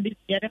on this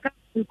year. The car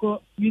to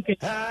go UK.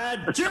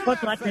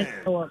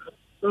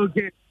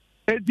 Okay.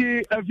 I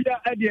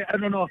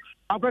don't know.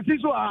 I got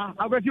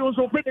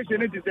also prediction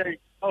to say,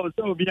 oh,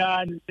 so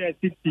beyond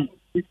 60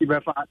 by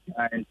 5.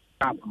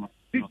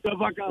 6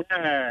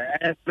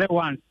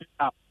 one.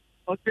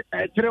 Okay,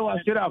 3 1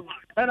 straight up.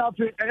 And I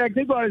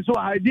think so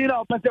I did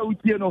our better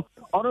with you know.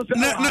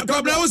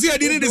 Cobra was here,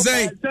 didn't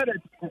say.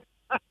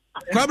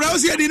 Cobra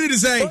was here, didn't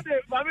say.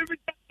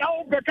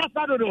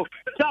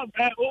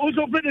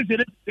 Also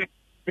prediction.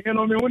 You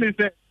know me when he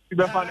said.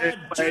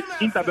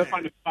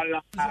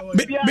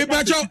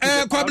 Mepacho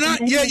Kwabena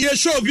ye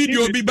show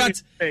video bi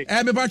but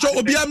mepacho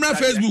obi amra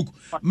Facebook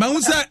ma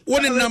hu say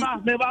woni nam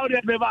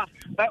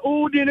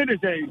who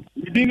didn't say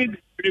you didn't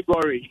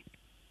Gregory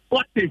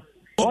what is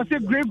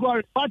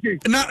Gregory what is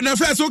na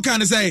first who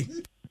can say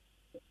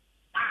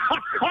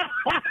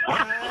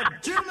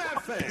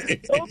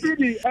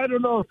OPD I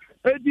don't know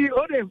Edi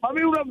ode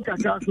mami uram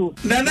kakaso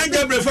na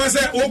Gabriel fa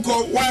say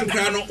woko one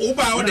kra no wo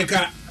ba wo de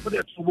ka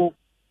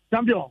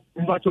champion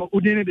but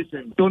who didn't the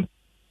same don't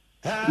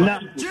na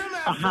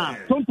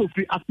don't to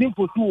free asking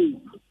for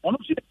two ono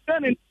she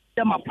turning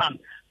them upon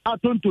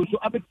don't to so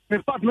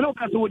in fact me no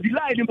ka so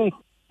delay ni mo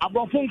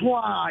abrofo nko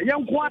a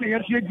yenko a na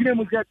yeso agire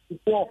mu get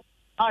for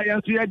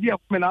yenso ye die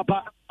me na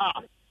pa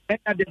e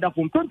de da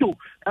fom tonto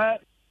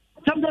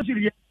champion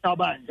series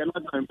aba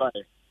cannot time by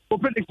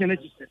prediction is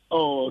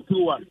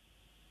 2-1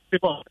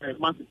 people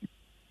Man City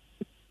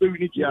we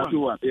need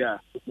 2-1 yeah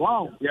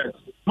wow yes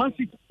Man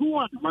City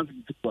 2-1 Man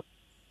City 2-1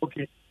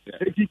 okay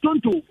it is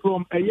tonto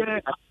from a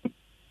year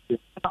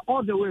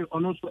all the way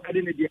on also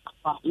adding the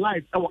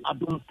live our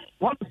Abdul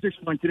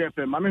 106.3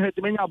 FM. I'm here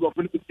to many about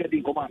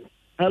in command.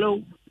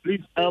 Hello,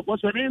 please.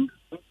 What's your name?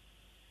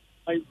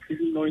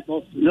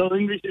 Your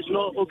English is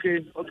no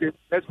okay.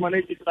 Let's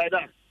manage it like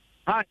that.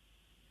 Hi.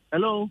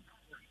 Hello.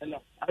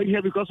 Are you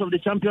here because of the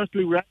Champions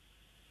League, right?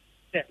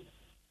 Yeah.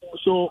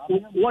 So,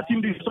 what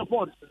team do you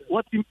support?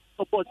 City.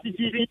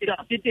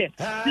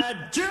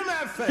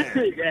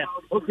 Yeah.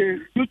 Okay.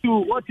 You too.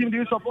 What team do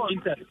you support?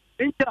 Inter.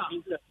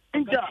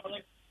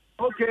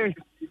 Okay.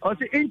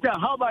 Inter,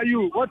 how about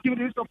you? What team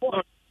do you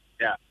support?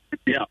 Yeah,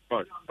 of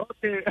course.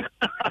 Okay.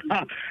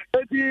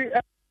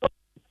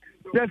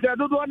 There's a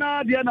good one.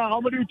 Diana,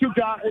 how many you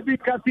got?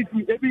 Ebika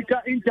City,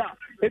 Ebika Inter.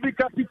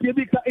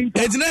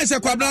 It's nice,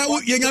 Kwabena.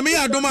 Yenyame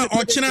adoma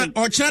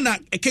ochina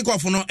kick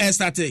off no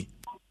start. It's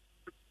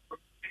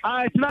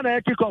not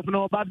a kick off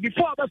no, but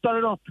before I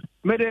started no,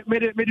 made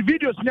the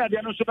videos near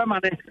the no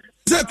Superman.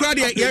 Say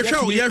Claudia, you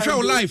show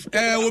live.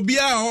 Obi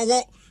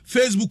a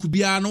Facebook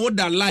bia no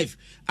that live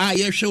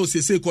ye show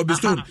say Kobe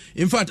Stone.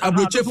 In fact,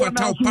 abroche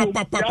fatao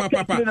papa.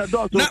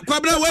 Na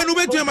Kwabena we no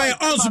betu my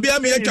ons bia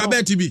me atwa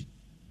bet bi.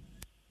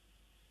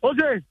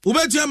 Okay. We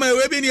betu my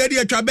we bi ne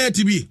ye atwa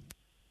bet bi.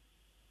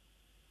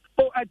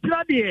 Oh,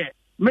 atwa de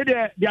me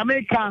the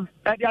American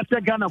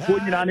the Ghana for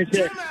nyina ne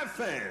say.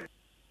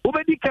 We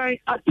be kan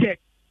ache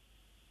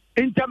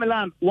Inter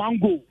Milan 1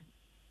 goal.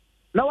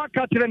 Na wa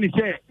ka tire ne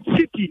say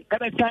City e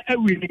be kan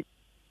awini.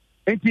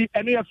 Enti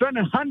ene your friend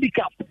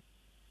handicap.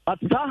 But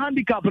that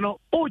handicap, no,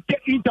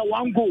 take Inter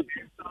 1 goal.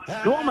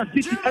 No one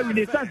City every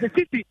day. That's the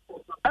City.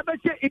 I bet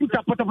you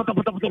Inter.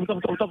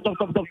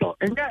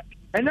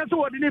 And that's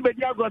what the name of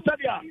Diago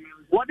Sadia.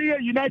 What the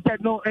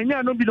United no, and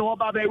you no be the one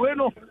by way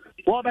no.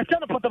 Well, the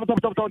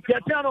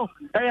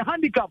a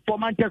handicap for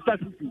Manchester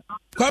City.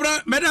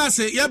 Kwabena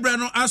medase ye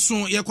brano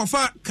aso ye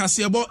kofa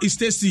Kasebo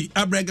Stacy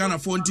Abregana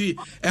Fonti.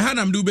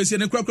 Hanam do be se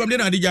ne kwakram de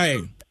na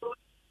adijaye.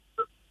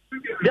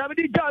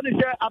 David John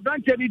is a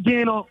branch of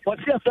Dino,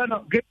 what's your son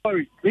of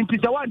Gregory? Into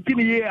the 1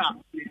 team year,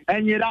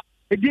 and you're a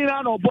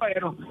dinner no boy.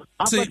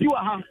 After you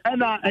are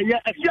and a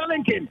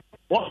Lincoln,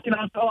 walking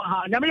out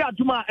Yamia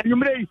Tuma, and you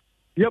may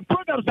your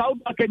products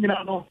out back in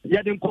Yano,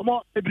 yet in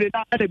Como, every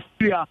day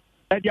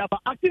and you have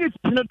activities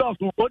in the dog,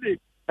 body.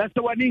 That's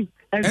the one.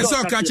 And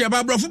so, catch a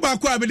Barbara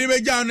Fubakwa,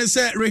 believe John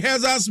said,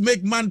 rehearsals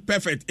make man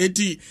perfect.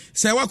 80.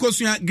 Say, what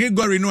goes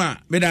Gregory Noir,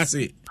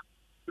 Medase.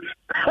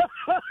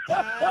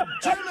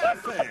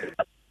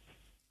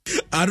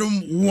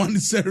 Adam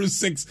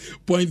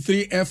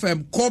 106.3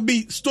 FM.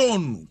 Kobe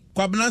Stone,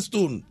 Kwabena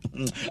Stone,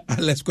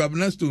 Alex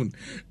Kwabena Stone,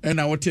 and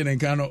our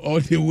tenant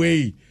all the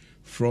way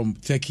from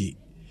Turkey.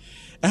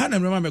 I had a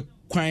remember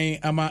Quine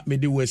Ama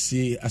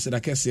Mediwesi as a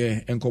case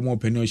and come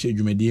up and no shade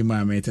you may dear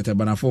my Teta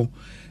Banafo.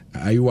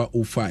 Ayua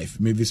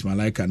 05 Mavis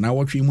Malika na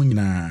watch mu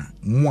nyina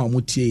mo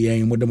amutie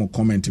yen mo dem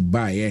comment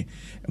by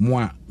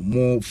mo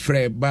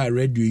frɛ ba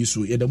radio yi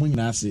so yeda mu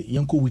nyina ase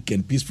yenko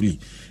weekend peacefully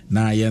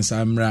na yen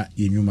samra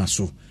yenwuma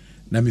so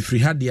na me free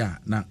hadia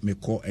na me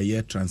kɔ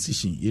eye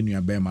transition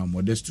yenua ba ma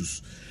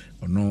Modestus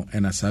ono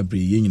ena sabre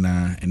yen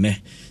nyina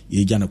ene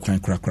ye gya na kwan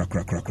kra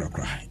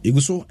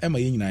eguso ema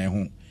yen nyina ye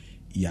ho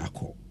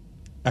yakɔ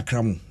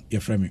akramu ye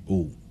frɛ me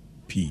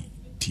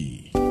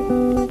OPT.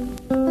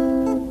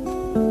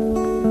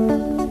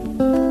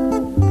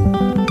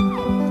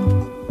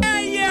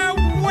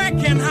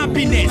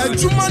 Happiness.